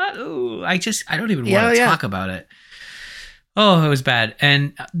 I don't even want to talk about it. Oh, it was bad.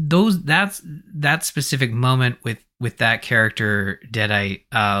 And that specific moment with that character, Deadite.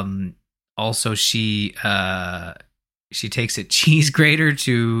 Also, she takes a cheese grater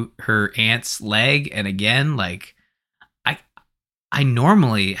to her aunt's leg, and again, like I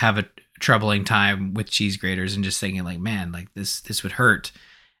normally have a troubling time with cheese graters and just thinking like, man, like this would hurt.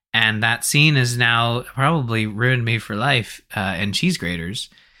 And that scene has now probably ruined me for life in cheese graters.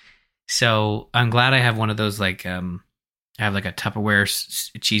 So I'm glad I have one of those like I have like a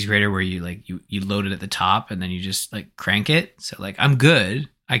Tupperware cheese grater where you load it at the top and then you just like crank it. So like I'm good.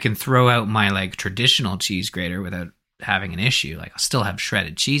 I can throw out my like traditional cheese grater without having an issue. Like I'll still have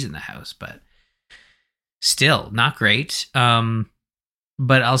shredded cheese in the house, but still not great.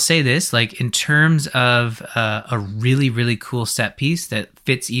 But I'll say this, like in terms of a really, really cool set piece that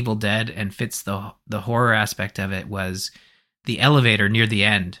fits Evil Dead and fits the horror aspect of it was the elevator near the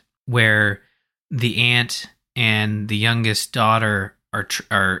end where the aunt and the youngest daughter are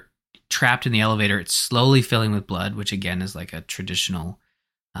trapped in the elevator. It's slowly filling with blood, which again is like a traditional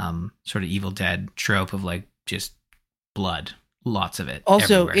sort of Evil Dead trope of like just blood, lots of it.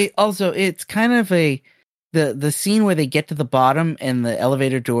 It's kind of the scene where they get to the bottom and the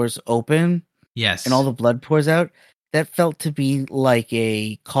elevator doors open. Yes. And all the blood pours out. That felt to be like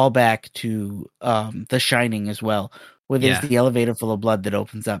a callback to The Shining as well, where there's the elevator full of blood that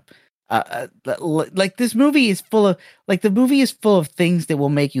opens up. Like this movie is full of things that will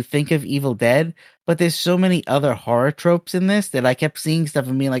make you think of Evil Dead, but there's so many other horror tropes in this that I kept seeing stuff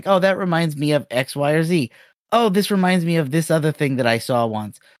and being like, oh, that reminds me of X, Y, or Z. Oh, this reminds me of this other thing that I saw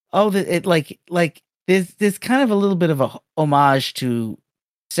once. Oh, there's kind of a little bit of a homage to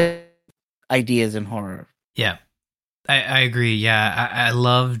ideas in horror. Yeah, I agree. Yeah, I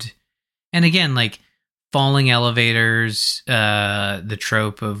loved, and again, like falling elevators, the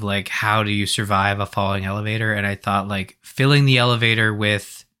trope of like, how do you survive a falling elevator? And I thought like filling the elevator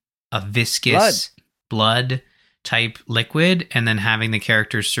with a viscous blood type liquid and then having the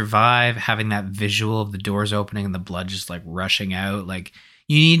characters survive, having that visual of the doors opening and the blood just like rushing out. Like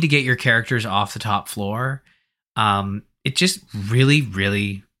you need to get your characters off the top floor. It just really,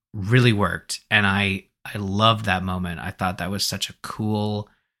 really, really worked. And I I loved that moment. I thought that was such a cool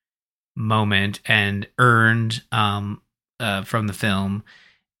moment and earned from the film.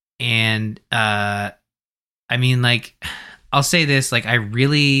 And I mean, like, I'll say this, like,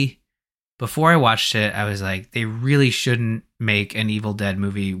 before I watched it, I was like, they really shouldn't make an Evil Dead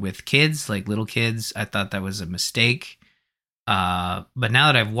movie with kids, like little kids. I thought that was a mistake. But now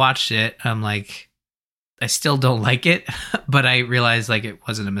that I've watched it, I'm like, I still don't like it, but I realized like it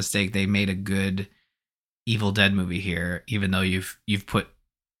wasn't a mistake. They made a good Evil Dead movie here, even though you've put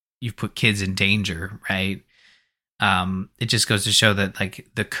kids in danger, right? It just goes to show that like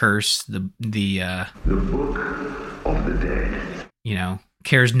the curse, the book of the dead,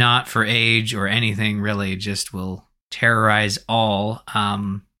 cares not for age or anything, really, just will terrorize all.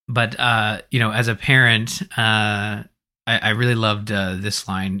 But as a parent, I really loved this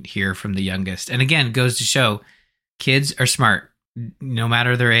line here from the youngest. And again, it goes to show kids are smart. No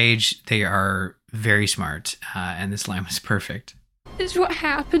matter their age, they are very smart. And this line was perfect. This is what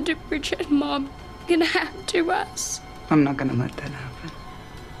happened to Bridget and Mom gonna happen to us. I'm not gonna let that happen.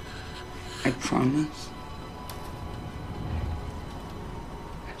 I promise.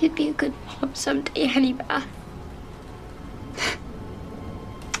 You'd be a good mom someday, Honeybeth.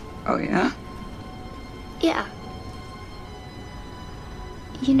 Oh, yeah? Yeah.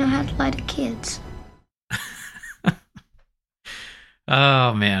 You know how to lie to kids.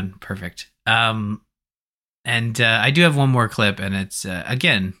 Oh, man. Perfect. And I do have one more clip, and it's,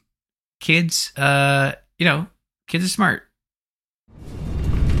 again, kids, kids are smart.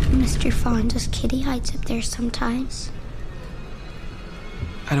 Mr. Fonda's kitty hides up there sometimes.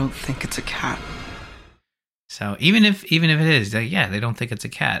 I don't think it's a cat. So even if it is, they don't think it's a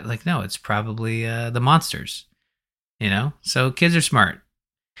cat. Like, no, it's probably the monsters. So kids are smart.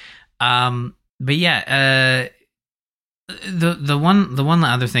 But yeah, the one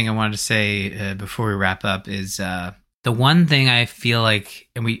other thing I wanted to say before we wrap up is the one thing I feel like,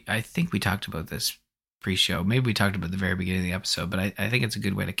 and I think we talked about this pre-show. Maybe we talked about the very beginning of the episode, but I think it's a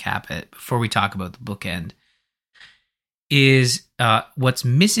good way to cap it before we talk about the bookend. Is what's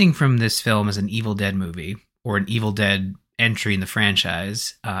missing from this film is an Evil Dead movie or an Evil Dead entry in the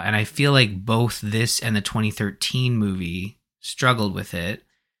franchise. And I feel like both this and the 2013 movie struggled with it,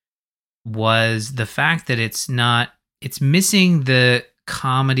 was the fact that it's missing the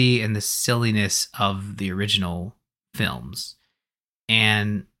comedy and the silliness of the original films.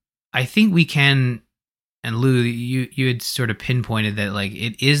 And I think we can, and Lou, you had sort of pinpointed that, like,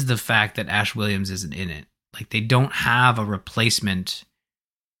 it is the fact that Ash Williams isn't in it. Like, they don't have a replacement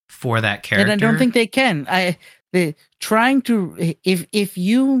for that character. And I don't think they can. If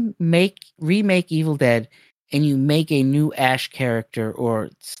you remake Evil Dead and you make a new Ash character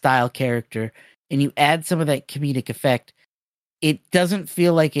or style character and you add some of that comedic effect, it doesn't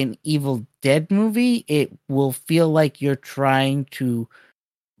feel like an Evil Dead movie. It will feel like you're trying to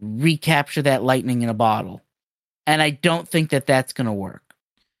recapture that lightning in a bottle. And I don't think that that's going to work.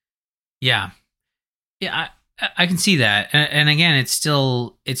 Yeah. Yeah, I can see that, and again, it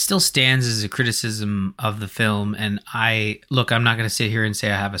still stands as a criticism of the film. And I'm not going to sit here and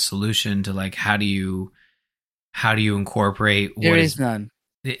say I have a solution to, like, how do you incorporate? There is none.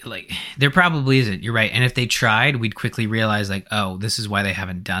 Like, there probably isn't. You're right. And if they tried, we'd quickly realize, like, oh, this is why they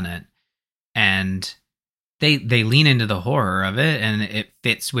haven't done it. And they lean into the horror of it, and it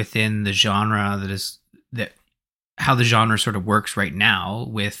fits within the genre how the genre sort of works right now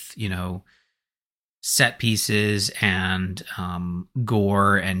with, set pieces and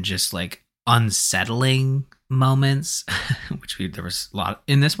gore and just like unsettling moments, which there was a lot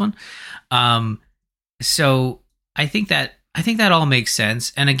in this one. So I think that all makes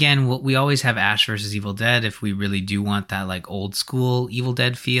sense. And again, we always have Ash versus Evil Dead if we really do want that like old school Evil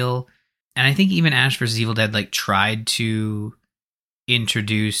Dead feel. And I think even Ash versus Evil Dead like tried to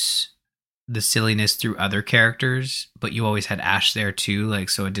introduce the silliness through other characters, but you always had Ash there too, like,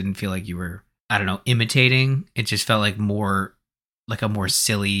 so it didn't feel like you were, I don't know, imitating. It just felt like a more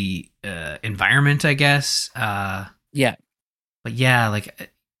silly environment, I guess. Yeah. But yeah,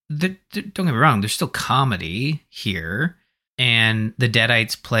 like, don't get me wrong, there's still comedy here, and the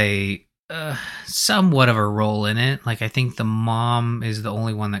Deadites play somewhat of a role in it. Like, I think the mom is the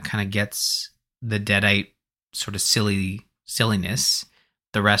only one that kind of gets the Deadite sort of silliness.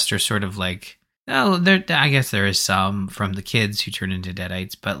 The rest are sort of like, I guess there is some from the kids who turn into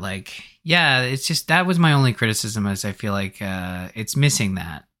Deadites, but like, yeah, it's just, that was my only criticism, is I feel like it's missing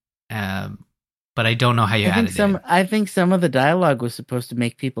that. But I don't know how you added it. I think some of the dialogue was supposed to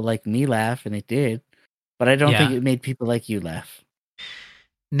make people like me laugh, and it did. But I don't think it made people like you laugh.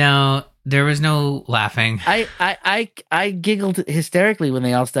 No, there was no laughing. I giggled hysterically when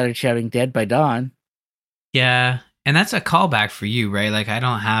they all started shouting "Dead by Dawn." Yeah, and that's a callback for you, right? Like I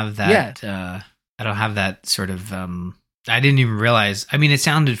don't have that. I don't have that sort of. I didn't even realize. I mean, it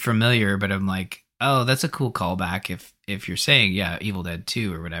sounded familiar, but I'm like, oh, that's a cool callback. If you're saying, yeah, Evil Dead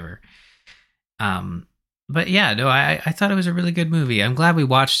 2 or whatever. But yeah, no, I thought it was a really good movie. I'm glad we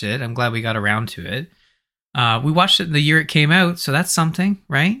watched it. I'm glad we got around to it. We watched it the year it came out, so that's something,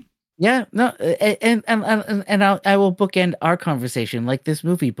 right? Yeah, no, and I will bookend our conversation like this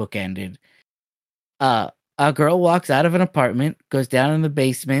movie bookended. A girl walks out of an apartment, goes down in the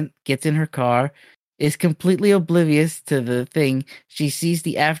basement, gets in her car, is completely oblivious to the thing. She sees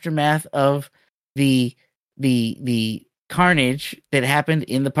the aftermath of the carnage that happened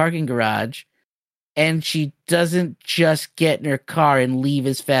in the parking garage, and she doesn't just get in her car and leave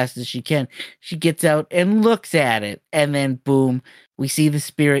as fast as she can. She gets out and looks at it, and then boom, we see the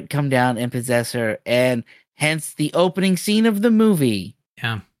spirit come down and possess her, and hence the opening scene of the movie.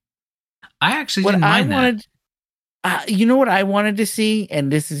 Yeah. I actually didn't mind that. You know what I wanted to see,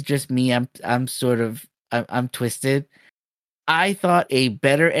 and this is just me. I'm twisted. I thought a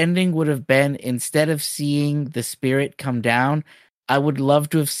better ending would have been, instead of seeing the spirit come down, I would love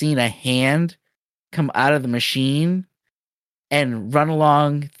to have seen a hand come out of the machine and run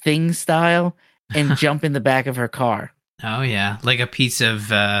along Thing style and jump in the back of her car. Oh yeah, like a piece of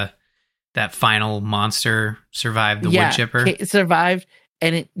that final monster survived the wood chipper. It survived,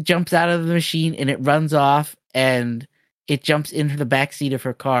 and it jumps out of the machine and it runs off, and it jumps into the back seat of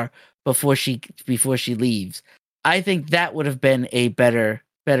her car before she leaves. I think that would have been a better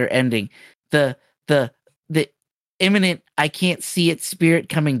ending. The imminent I can't see it spirit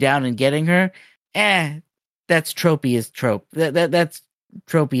coming down and getting her. That's tropey as trope. That's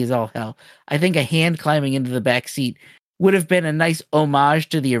tropey as all hell. I think a hand climbing into the back seat would have been a nice homage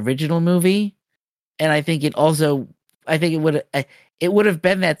to the original movie, and I think it would have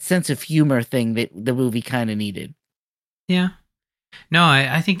been that sense of humor thing that the movie kind of needed. Yeah. No,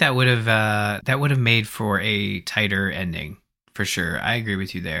 I think that would have made for a tighter ending for sure. I agree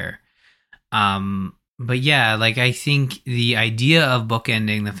with you there. But yeah, like I think the idea of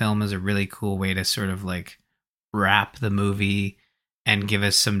bookending the film is a really cool way to sort of like wrap the movie and give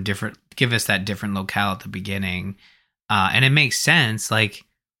us that different locale at the beginning. And it makes sense. Like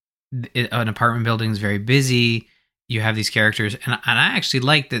an apartment building is very busy. You have these characters, and I actually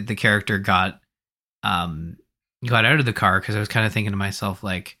like that the character got out of the car, because I was kind of thinking to myself,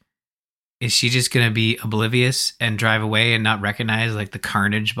 like, is she just going to be oblivious and drive away and not recognize like the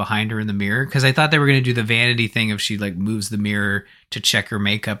carnage behind her in the mirror? Because I thought they were going to do the vanity thing if she like moves the mirror to check her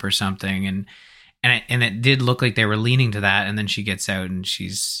makeup or something, and it did look like they were leaning to that. And then she gets out and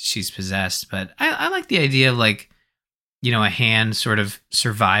she's possessed. But I like the idea of like, you know, a hand sort of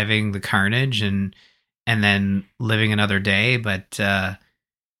surviving the carnage and then living another day. But I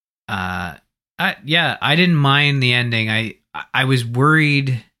didn't mind the ending. I was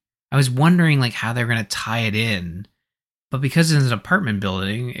worried. I was wondering like how they're going to tie it in, but because it's an apartment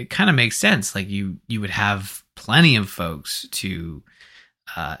building, it kind of makes sense. Like you would have plenty of folks to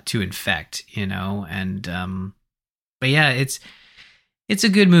infect, you know, and but yeah, it's a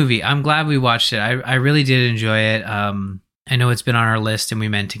good movie. I'm glad we watched it. I really did enjoy it. I know it's been on our list and we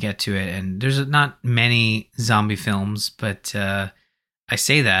meant to get to it, and there's not many zombie films, but I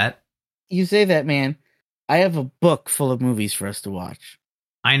say that. You say that, man. I have a book full of movies for us to watch.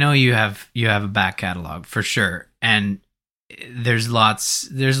 I know you have a back catalog for sure, and there's lots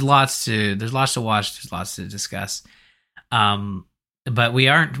to watch. There's lots to discuss. But we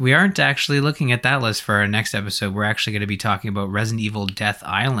aren't actually looking at that list for our next episode. We're actually going to be talking about Resident Evil Death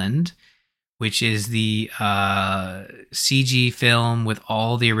Island, which is the CG film with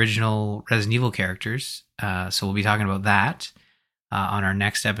all the original Resident Evil characters. So we'll be talking about that on our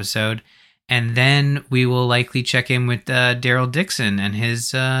next episode. And then we will likely check in with Daryl Dixon and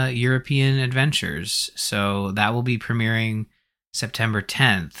his European adventures. So that will be premiering September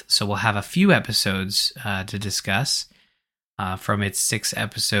 10th. So we'll have a few episodes to discuss from its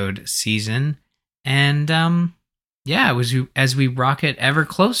 6-episode season. And as we rocket ever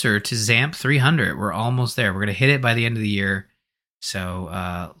closer to ZAMP 300, we're almost there. We're going to hit it by the end of the year.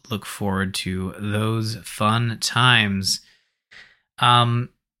 So look forward to those fun times.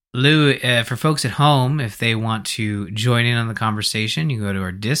 Lou, for folks at home, if they want to join in on the conversation, you go to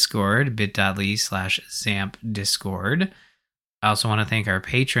our Discord, bit.ly/ZAMP Discord. I also want to thank our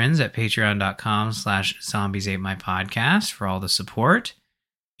patrons at patreon.com/zombies8mypodcast for all the support.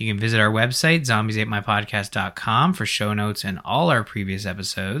 You can visit our website, zombies8mypodcast.com, for show notes and all our previous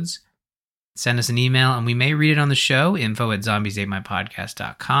episodes. Send us an email and we may read it on the show,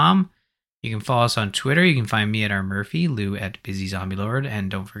 info@zombies8mypodcast.com. You can follow us on Twitter. You can find me at R. Murphy, Lou at Busy Zombie Lord,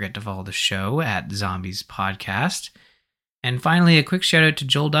 and don't forget to follow the show at Zombies Podcast. And finally, a quick shout out to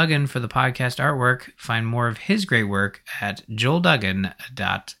Joel Duggan for the podcast artwork. Find more of his great work at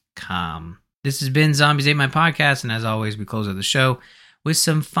joelduggan.com. This has been Zombies Ate My Podcast, and as always, we close out the show with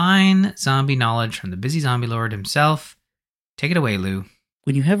some fine zombie knowledge from the Busy Zombie Lord himself. Take it away, Lou.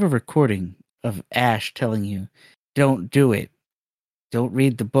 When you have a recording of Ash telling you, don't do it, don't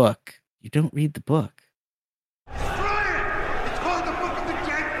read the book, you don't read the book. Destroy it! It's called the Book of the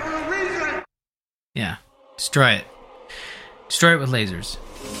Dead for a reason! Yeah, destroy it. Destroy it with lasers.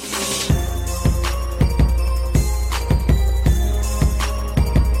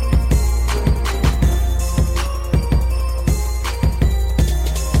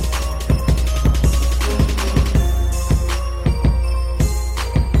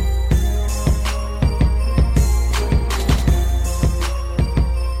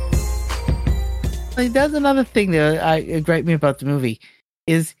 Like, that's another thing that gripe me about the movie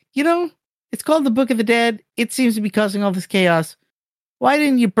is, it's called the Book of the Dead. It seems to be causing all this chaos. Why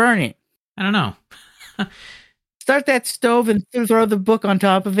didn't you burn it? I don't know. Start that stove and throw the book on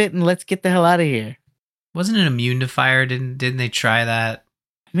top of it and let's get the hell out of here. Wasn't it immune to fire? Didn't they try that?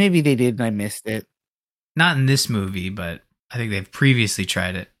 Maybe they did and I missed it. Not in this movie, but I think they've previously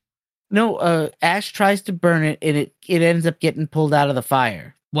tried it. No, Ash tries to burn it and it ends up getting pulled out of the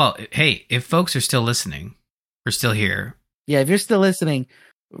fire. Well, hey, if folks are still listening, we're still here. Yeah, if you're still listening,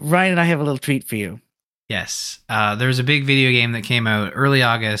 Ryan and I have a little treat for you. Yes. There's a big video game that came out early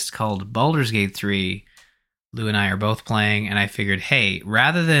August called Baldur's Gate 3. Lou and I are both playing, and I figured, hey,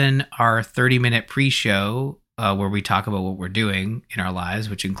 rather than our 30-minute pre-show where we talk about what we're doing in our lives,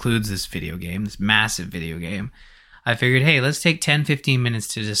 which includes this video game, this massive video game, I figured, hey, let's take 10, 15 minutes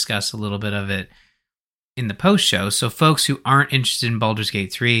to discuss a little bit of it in the post-show. So folks who aren't interested in Baldur's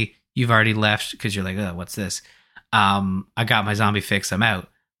Gate 3, you've already left because you're like, oh, what's this? I got my zombie fix, I'm out.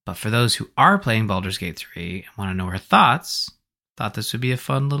 But for those who are playing Baldur's Gate 3 and want to know our thoughts, thought this would be a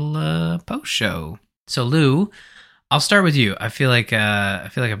fun little post-show. So Lou, I'll start with you. I feel like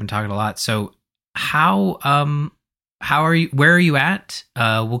I've been talking a lot. So how are you? Where are you at?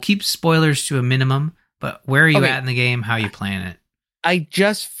 We'll keep spoilers to a minimum, but where are you at in the game? How are you playing it? I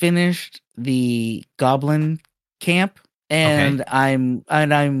just finished the Goblin camp, and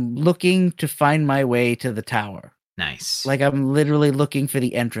I'm looking to find my way to the tower. Nice. Like I'm literally looking for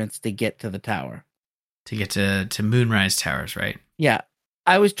the entrance to get to the tower. To get to Moonrise Towers, right? Yeah.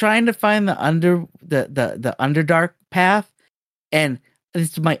 I was trying to find the Underdark path, and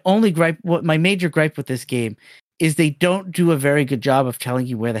this is my only gripe. What my major gripe with this game is they don't do a very good job of telling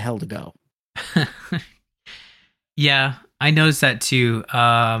you where the hell to go. Yeah, I noticed that too.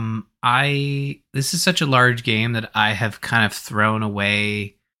 This is such a large game that I have kind of thrown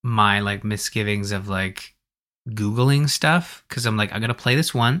away my like misgivings of like Googling stuff, because I'm like, I'm gonna play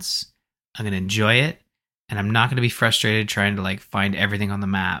this once, I'm gonna enjoy it, and I'm not gonna be frustrated trying to like find everything on the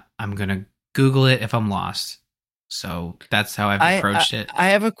map. I'm gonna Google it if I'm lost. So that's how I've approached it. I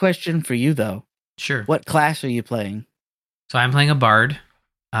have a question for you though. Sure. What class are you playing? So I'm playing a bard.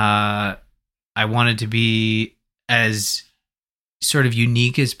 I wanted to be as sort of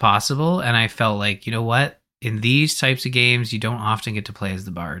unique as possible, and I felt like, you know what? In these types of games, you don't often get to play as the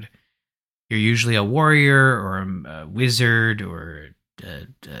bard. You're usually a warrior or a wizard or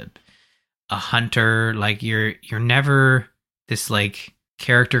a hunter. Like you're never this like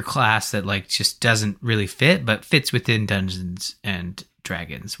character class that like just doesn't really fit, but fits within Dungeons and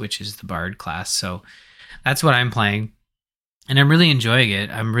Dragons, which is the bard class. So that's what I'm playing, and I'm really enjoying it.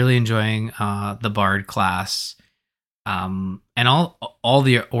 I'm really enjoying the bard class, and all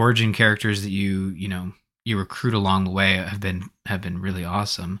the origin characters that you recruit along the way have been really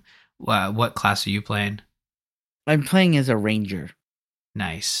awesome. What class are you playing? I'm playing as a ranger.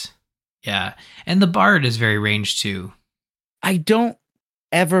 Nice. Yeah. And the bard is very ranged too. I don't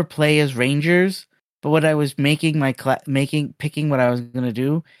ever play as rangers, but when I was making my picking what I was going to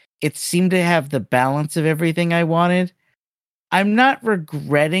do, it seemed to have the balance of everything I wanted. I'm not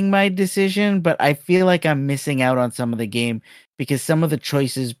regretting my decision, but I feel like I'm missing out on some of the game because some of the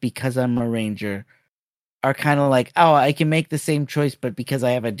choices, because I'm a ranger, are kind of like, oh, I can make the same choice, but because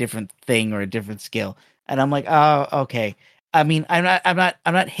I have a different thing or a different skill. And I'm like, oh, okay. I mean, I'm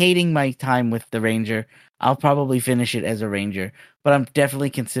not hating my time with the ranger. I'll probably finish it as a ranger, but I'm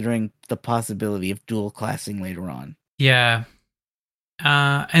definitely considering the possibility of dual classing later on. Yeah.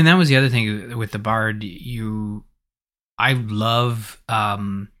 And that was the other thing with the bard. I love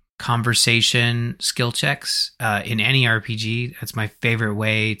conversation skill checks in any RPG. That's my favorite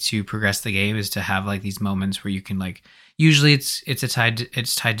way to progress the game, is to have like these moments where you can like Usually it's tied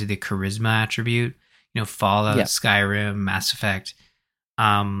to the charisma attribute. Fallout, Skyrim, Mass Effect.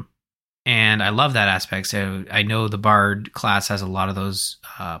 And I love that aspect. So I know the Bard class has a lot of those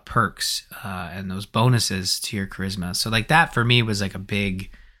perks and those bonuses to your charisma. So like that for me was like a big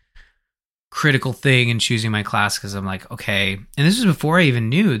critical thing in choosing my class, because I'm like, okay. And this was before I even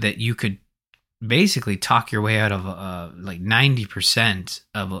knew that you could basically talk your way out of like 90%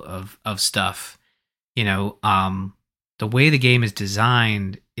 of stuff. The way the game is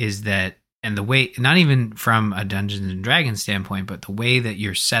designed is that, and the way, not even from a Dungeons and Dragons standpoint, but the way that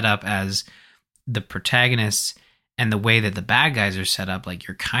you're set up as the protagonists and the way that the bad guys are set up, like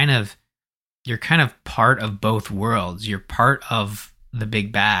you're kind of part of both worlds. You're part of the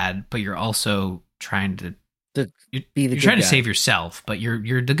big bad, but you're also trying to be the you're trying guy. to save yourself, but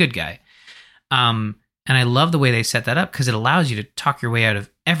you're the good guy. And I love the way they set that up, because it allows you to talk your way out of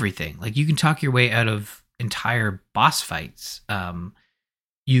everything. Like you can talk your way out of entire boss fights.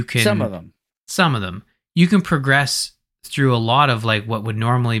 You can some of them. You can progress through a lot of like what would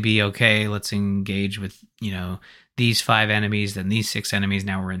normally be, okay, let's engage with, these 5 enemies, then these 6 enemies.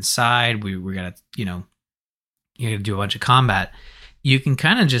 Now we're inside. We gotta, you gotta do a bunch of combat. You can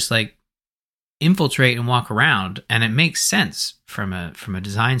kind of just like infiltrate and walk around, and it makes sense from a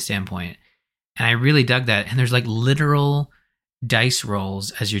design standpoint. And I really dug that. And there's like literal dice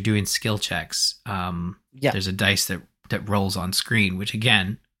rolls as you're doing skill checks. There's a dice that rolls on screen, which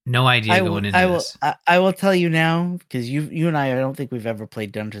again, no idea going into this. I will tell you now, because you and I don't think we've ever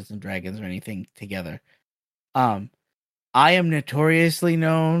played Dungeons and Dragons or anything together. I am notoriously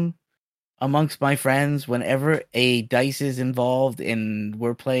known amongst my friends, whenever a dice is involved and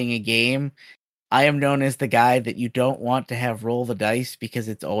we're playing a game, I am known as the guy that you don't want to have roll the dice, because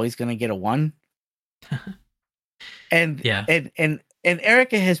it's always going to get a 1. And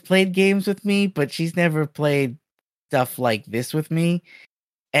Erica has played games with me, but she's never played stuff like this with me.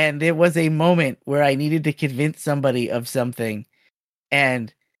 And there was a moment where I needed to convince somebody of something,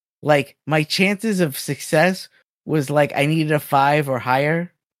 and like my chances of success was like I needed a 5 or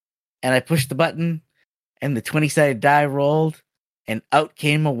higher, and I pushed the button, and the 20-sided die rolled, and out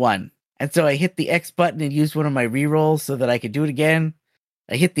came a 1. And so I hit the X button and used one of my rerolls so that I could do it again.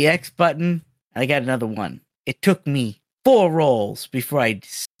 I hit the X button, and I got another 1. It took me 4 rolls before I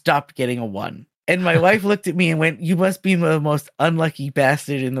stopped getting a 1. And my wife looked at me and went, "You must be the most unlucky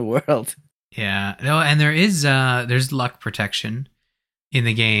bastard in the world." Yeah. No, and there's luck protection in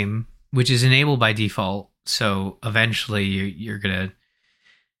the game, which is enabled by default. So eventually you're gonna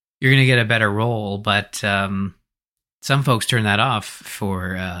get a better roll, but some folks turn that off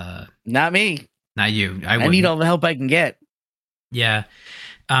for not me. Not you. I need all the help I can get. Yeah.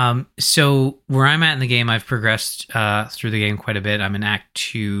 So where I'm at in the game, I've progressed through the game quite a bit. I'm in Act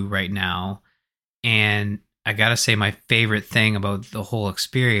 2 right now. And I gotta say, my favorite thing about the whole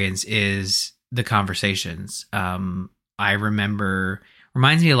experience is the conversations. I remember,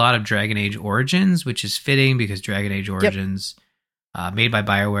 reminds me a lot of Dragon Age Origins, which is fitting because Dragon Age Origins, made by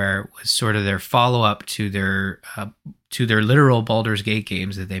BioWare, was sort of their follow-up to their literal Baldur's Gate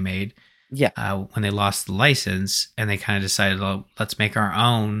games that they made. Yeah. When they lost the license, and they kind of decided, oh, let's make our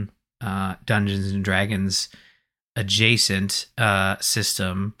own Dungeons and Dragons adjacent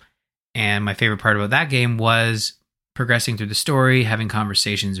system. And my favorite part about that game was progressing through the story, having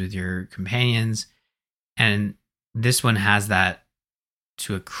conversations with your companions. And this one has that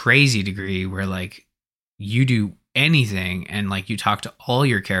to a crazy degree, where like you do anything and like you talk to all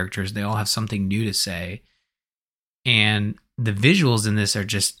your characters. They all have something new to say. And the visuals in this are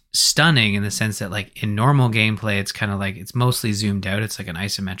just stunning, in the sense that like in normal gameplay, it's kind of like, it's mostly zoomed out. It's like an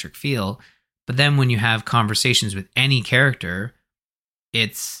isometric feel. But then when you have conversations with any character,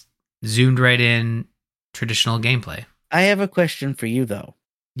 it's zoomed right in, traditional gameplay. I have a question for you, though.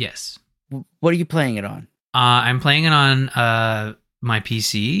 Yes. What are you playing it on? I'm playing it on my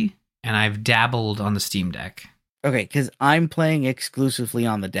PC, and I've dabbled on the Steam Deck. Okay, because I'm playing exclusively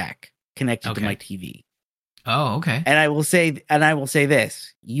on the deck, connected to my TV. Oh, okay. And I will say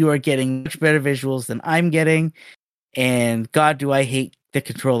this: you are getting much better visuals than I'm getting, and God, do I hate the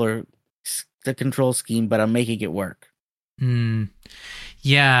control scheme, but I'm making it work.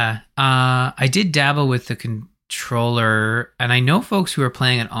 Yeah, I did dabble with the controller, and I know folks who are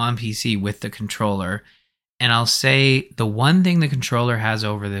playing it on PC with the controller. And I'll say the one thing the controller has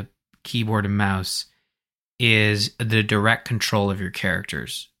over the keyboard and mouse is the direct control of your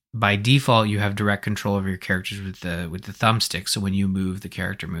characters. By default, you have direct control over your characters with the thumbstick. So when you move, the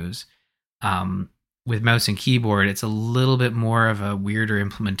character moves. With mouse and keyboard, it's a little bit more of a weirder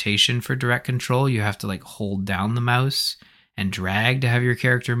implementation for direct control. You have to like hold down the mouse and drag to have your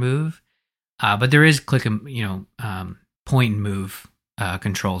character move. But there is point and move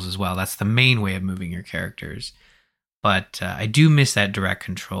controls as well. That's the main way of moving your characters. But I do miss that direct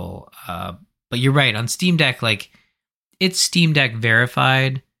control. But you're right, on Steam Deck, like, it's Steam Deck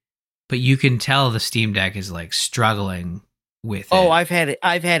verified, but you can tell the Steam Deck is like struggling with it. Oh, I've had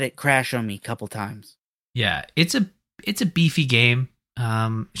it crash on me a couple times. Yeah, it's a beefy game.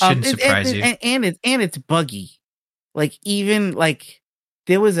 Shouldn't surprise you. And it's buggy. Like, even like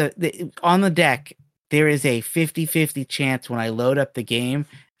there was on the deck, there is a 50-50 chance when I load up the game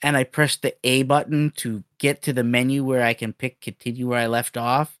and I press the A button to get to the menu where I can pick continue where I left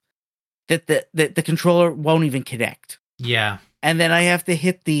off, that the controller won't even connect. Yeah. And then I have to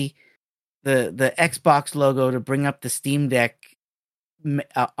hit the Xbox logo to bring up the Steam Deck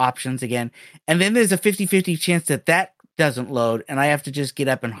options again. And then there's a 50-50 chance that doesn't load and I have to just get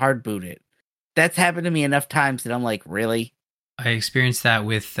up and hard boot it. That's happened to me enough times that I'm like, really? I experienced that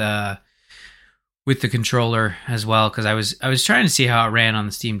with the controller as well, because I was trying to see how it ran on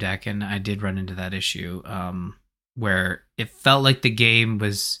the Steam Deck, and I did run into that issue where it felt like the game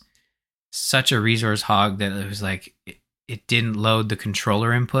was such a resource hog that it was like it didn't load the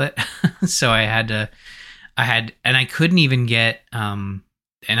controller input. So I couldn't even get and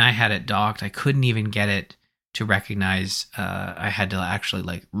I had it docked. I couldn't even get it to recognize. I had to actually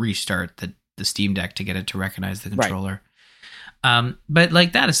like restart the Steam Deck to get it to recognize the controller. Right. But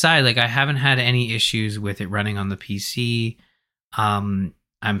like that aside, like I haven't had any issues with it running on the PC. I'm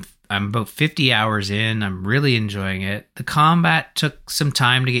about 50 hours in. I'm really enjoying it. The combat took some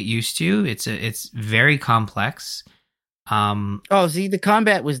time to get used to. It's very complex. See, the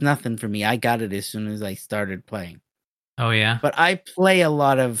combat was nothing for me. I got it as soon as I started playing. Oh yeah. But I play a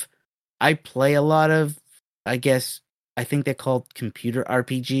lot of, I guess, I think they're called computer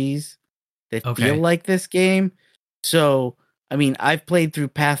RPGs that feel like this game. So, I mean, I've played through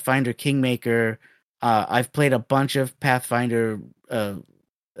Pathfinder Kingmaker. I've played a bunch of Pathfinder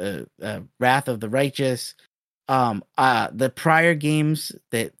Wrath of the Righteous. The prior games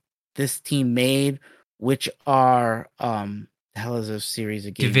that this team made, which are the hell is a series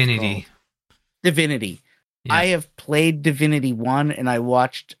of games Divinity. called? Divinity. Yeah. I have played Divinity 1 and I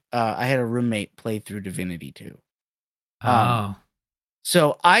watched I had a roommate play through Divinity 2.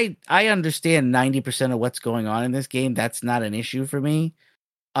 So I understand 90% of what's going on in this game. That's not an issue for me,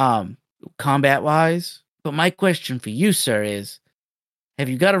 combat wise. But my question for you, sir, is: have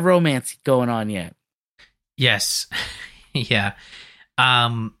you got a romance going on yet? Yes, yeah.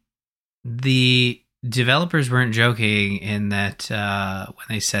 The developers weren't joking in that when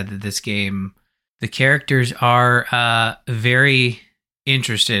they said that this game, the characters are very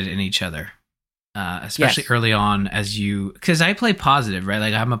interested in each other. Especially early on, because I play positive, right?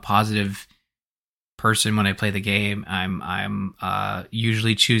 Like I'm a positive person when I play the game. I'm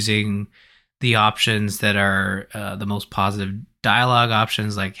usually choosing the options that are the most positive dialogue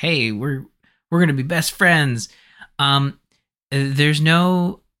options. Like, hey, we're gonna be best friends. It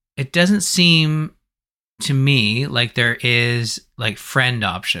doesn't seem to me like there is like friend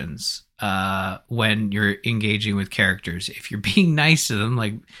options when you're engaging with characters. If you're being nice to them,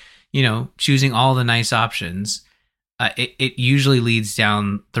 like, you know, choosing all the nice options, it usually leads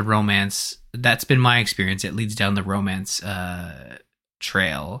down the romance. That's been my experience. It leads down the romance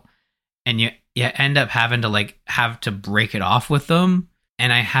trail, and you end up having to break it off with them.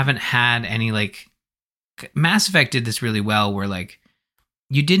 And I haven't had any, like, Mass Effect did this really well, where like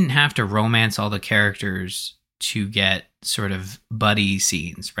you didn't have to romance all the characters to get sort of buddy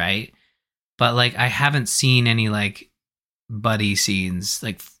scenes, right? But like I haven't seen any like buddy scenes,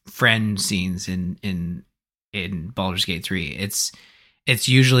 like friend scenes in Baldur's Gate 3. It's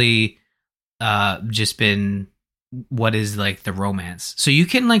usually just been what is like the romance. So you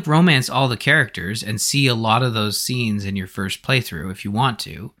can like romance all the characters and see a lot of those scenes in your first playthrough if you want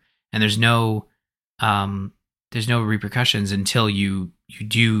to, and there's no repercussions until you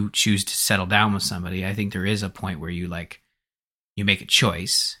do choose to settle down with somebody. I think there is a point where you make a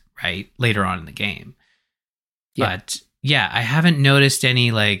choice, right, later on in the game. Yeah. But yeah, I haven't noticed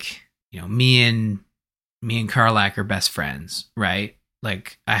any, like, you know, me and Karlak are best friends, right?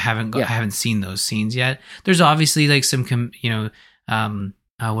 Like I haven't seen those scenes yet. There's obviously like some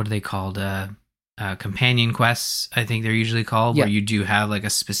what are they called? Companion quests, I think they're usually called, where you do have like a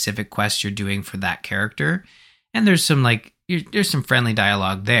specific quest you're doing for that character, and there's some there's some friendly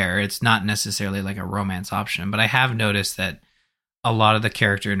dialogue there. It's not necessarily like a romance option, but I have noticed that a lot of the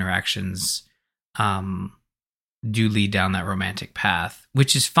character interactions do lead down that romantic path,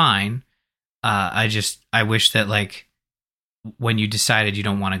 which is fine. I wish that, like, when you decided you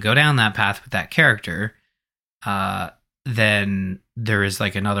don't want to go down that path with that character, then there is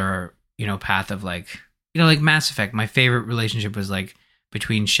like another, you know, path of like like Mass Effect, my favorite relationship was like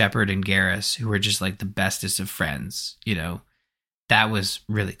between Shepard and Garrus, who were just like the bestest of friends. That was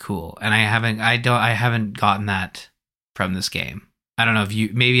really cool. And I haven't gotten that from this game. I don't know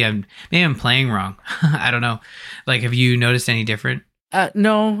if maybe I'm playing wrong. I don't know. Like, have you noticed any different?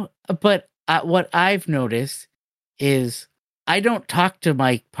 No, but what I've noticed is I don't talk to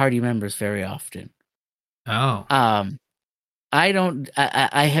my party members very often. Oh. I don't.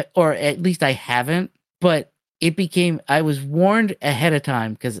 Or at least I haven't. But I was warned ahead of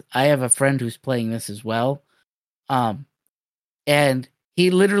time because I have a friend who's playing this as well. And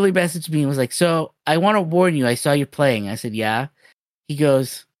he literally messaged me and was like, "So I want to warn you. I saw you playing." I said, "Yeah." He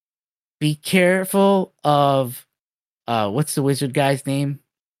goes, "Be careful of what's the wizard guy's name?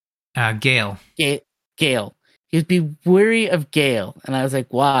 Gale. Gale. He goes, be wary of Gale." And I was like,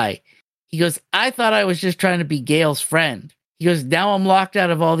 "Why?" He goes, "I thought I was just trying to be Gale's friend." He goes, "Now I'm locked out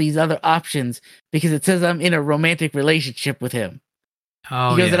of all these other options because it says I'm in a romantic relationship with him."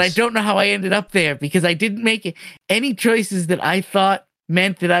 Oh, he goes, yes. "And I don't know how I ended up there because I didn't make any choices that I thought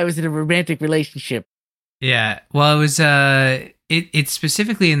meant that I was in a romantic relationship." Yeah. Well, it was it's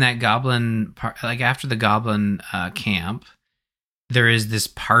specifically in that goblin part, like after the goblin camp, there is this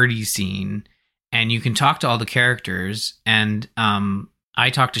party scene, and you can talk to all the characters. And I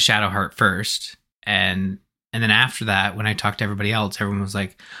talked to Shadowheart first, and then after that, when I talked to everybody else, everyone was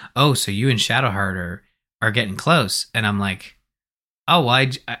like, "Oh, so you and Shadowheart are getting close?" And I'm like, "Oh, well,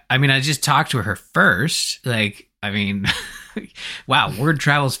 I mean, I just talked to her first. Like, I mean." Wow, word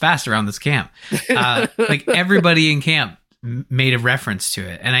travels fast around this camp. Like everybody in camp made a reference to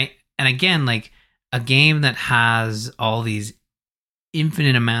it, and again, like a game that has all these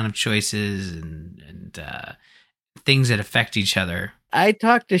infinite amount of choices and things that affect each other. I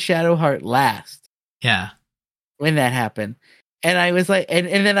talked to Shadowheart last. Yeah, when that happened, and I was like, and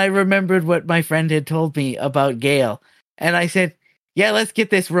then I remembered what my friend had told me about Gale, and I said, "Yeah, let's get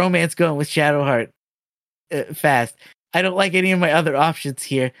this romance going with Shadowheart fast." I don't like any of my other options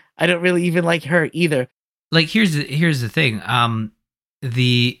here. I don't really even like her either. Like here's the thing.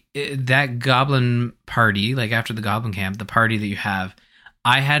 That goblin party, like after the goblin camp, the party that you have,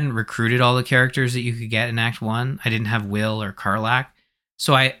 I hadn't recruited all the characters that you could get in Act 1. I didn't have Will or Karlak.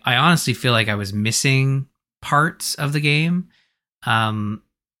 So I honestly feel like I was missing parts of the game. I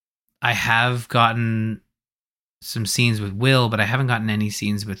have gotten some scenes with Will, but I haven't gotten any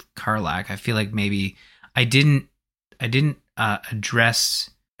scenes with Karlak. I feel like maybe I didn't address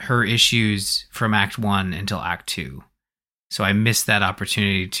her issues from Act 1 until Act 2. So I missed that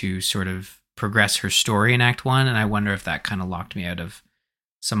opportunity to sort of progress her story in Act 1, and I wonder if that kind of locked me out of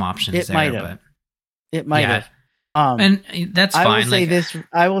some options it there. Might have. But it might have. And that's fine.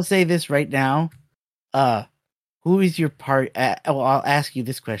 I will say this right now. Who is your party? Well, I'll ask you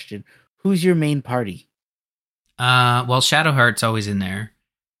this question. Who's your main party? Well, Shadowheart's always in there.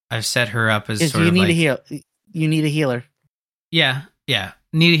 I've set her up as sort of You need a healer. Yeah.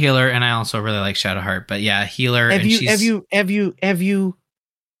 Need a healer, and I also really like Shadowheart. But yeah, healer. Have you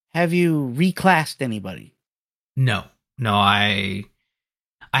reclassed anybody? No, I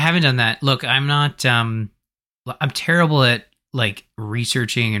haven't done that. Look, I'm not. I'm terrible at like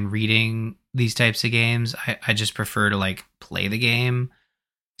researching and reading these types of games. I just prefer to like play the game.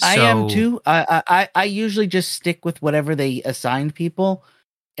 I am too. I usually just stick with whatever they assign people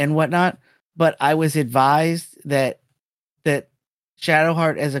and whatnot. But I was advised that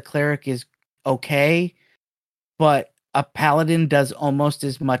Shadowheart as a cleric is okay, but a paladin does almost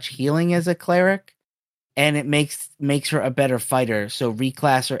as much healing as a cleric, and it makes her a better fighter. So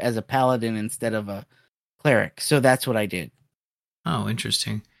reclass her as a paladin instead of a cleric. So that's what I did. Oh,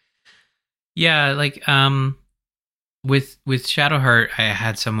 interesting. Yeah, like with Shadowheart, I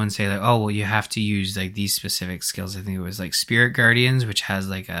had someone say like, "Oh, well, you have to use like these specific skills." I think it was like Spirit Guardians, which has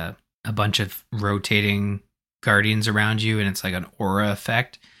like a bunch of rotating guardians around you, and it's like an aura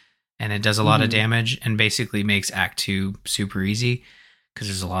effect, and it does a lot of damage, and basically makes Act 2 super easy because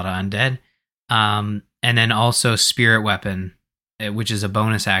there's a lot of undead. And then also Spirit Weapon, which is a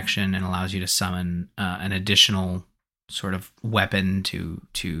bonus action and allows you to summon an additional sort of weapon to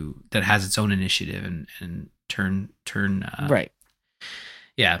that has its own initiative and turn right.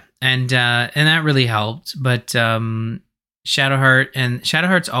 Yeah, and that really helped. But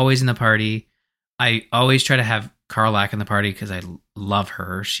Shadowheart's always in the party. I always try to have Karlak in the party because I love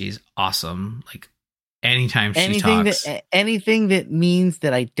her. She's awesome. Like anytime she talks, anything that means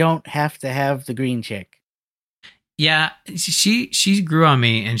that I don't have to have the green chick. Yeah, she grew on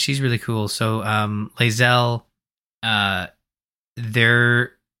me, and she's really cool. So Lae'zel,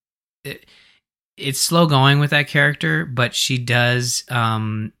 it's slow going with that character, but she does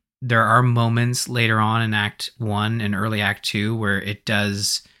there are moments later on in Act 1 and early Act 2 where it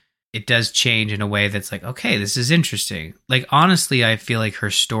does change in a way that's like, okay, this is interesting. Like, honestly, I feel like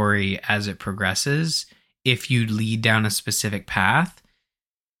her story as it progresses, if you lead down a specific path,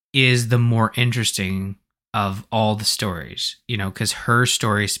 is the more interesting of all the stories, you know, because her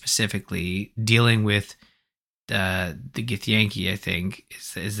story specifically dealing with the Githyanki, I think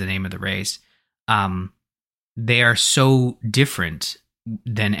is the name of the race. They are so different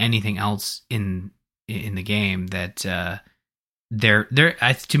than anything else in the game that they're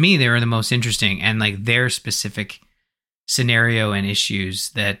to me they were the most interesting, and like their specific scenario and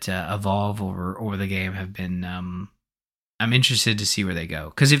issues that evolve over the game have been I'm interested to see where they go,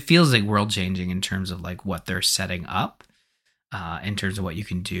 because it feels like world changing in terms of like what they're setting up in terms of what you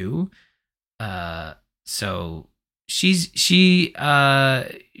can do. So she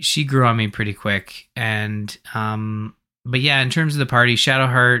grew on me pretty quick, and but yeah, in terms of the party,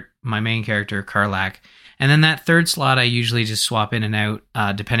 Shadowheart, my main character, Karlak, and then that third slot I usually just swap in and out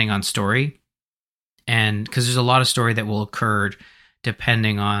depending on story, and because there's a lot of story that will occur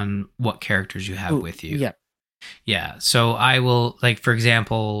depending on what characters you have with you. Yeah. So I will, like, for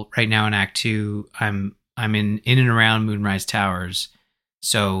example, right now in Act 2, I'm in and around Moonrise Towers.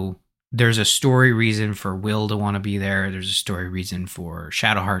 So there's a story reason for Will to want to be there. There's a story reason for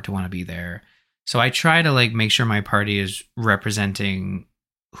Shadowheart to want to be there. So I try to like make sure my party is representing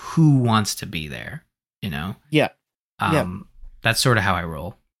who wants to be there, you know? Yeah. That's sort of how I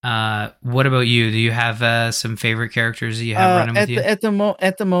roll. What about you? Do you have some favorite characters that you have running with you? At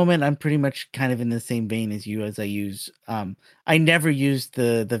the moment, I'm pretty much kind of in the same vein as you. As I use, I never used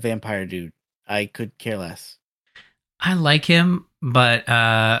the vampire dude. I could care less. I like him, but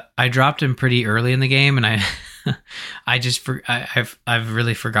I dropped him pretty early in the game, and I've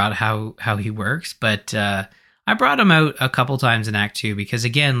really forgot how he works. But I brought him out a couple times in Act 2 because,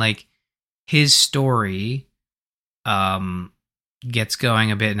 again, like his story gets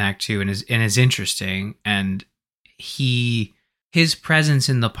going a bit in Act 2 and is interesting, and his presence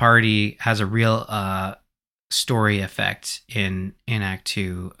in the party has a real story effect in Act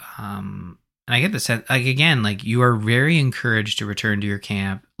 2. And I get the sense, like, again, like you are very encouraged to return to your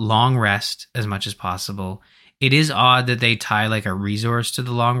camp, long rest as much as possible. It is odd that they tie like a resource to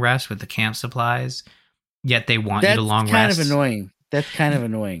the long rest with the camp supplies, yet they want you to long rest. That's kind of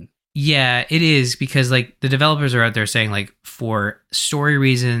annoying. Yeah, it is, because like the developers are out there saying like for story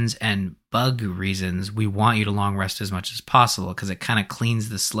reasons and bug reasons, we want you to long rest as much as possible because it kind of cleans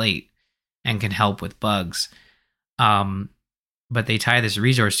the slate and can help with bugs. But they tie this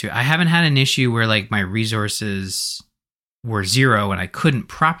resource to it. I haven't had an issue where like my resources were 0 and I couldn't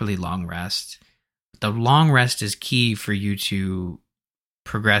properly long rest. The long rest is key for you to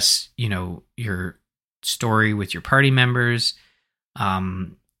progress, you know, your story with your party members,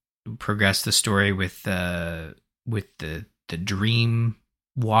 progress the story with the dream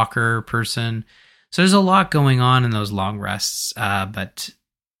walker person. So there's a lot going on in those long rests. But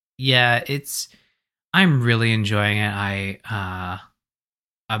yeah, I'm really enjoying it.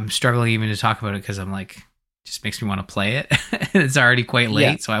 I'm struggling even to talk about it because I'm like, just makes me want to play it. It's already quite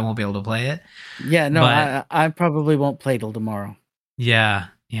late, so I won't be able to play it. Yeah, no, but I probably won't play till tomorrow. Yeah.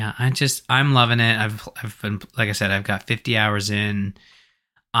 I'm loving it. I've been, like I said, I've got 50 hours in.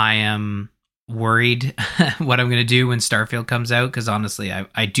 I am worried what I'm going to do when Starfield comes out, because honestly,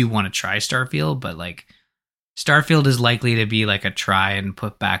 I do want to try Starfield, but like Starfield is likely to be like a try and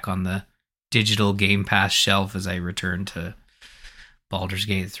put back on the digital Game Pass shelf as I return to Baldur's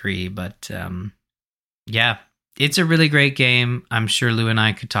Gate 3. But yeah, it's a really great game. I'm sure Lou and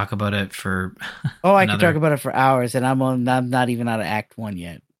I could talk about it for I could talk about it for hours, and I'm not even out of Act 1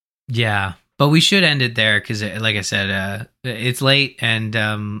 yet. Yeah, but we should end it there because, like I said, it's late, and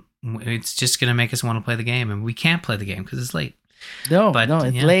it's just going to make us want to play the game, and we can't play the game because it's late. No,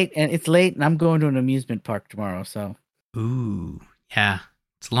 it's late, and I'm going to an amusement park tomorrow, so. Ooh, yeah.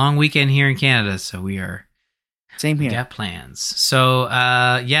 It's a long weekend here in Canada, so we are... Same here. We got plans. So,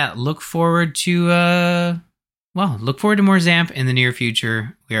 yeah, look forward to more ZAMP in the near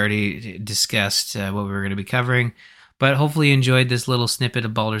future. We already discussed what we were going to be covering, but hopefully you enjoyed this little snippet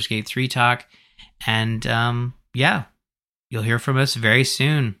of Baldur's Gate 3 talk. And, yeah, you'll hear from us very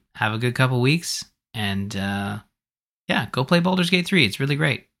soon. Have a good couple weeks. And, yeah, go play Baldur's Gate 3. It's really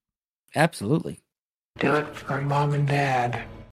great. Absolutely. Do it for Mom and Dad.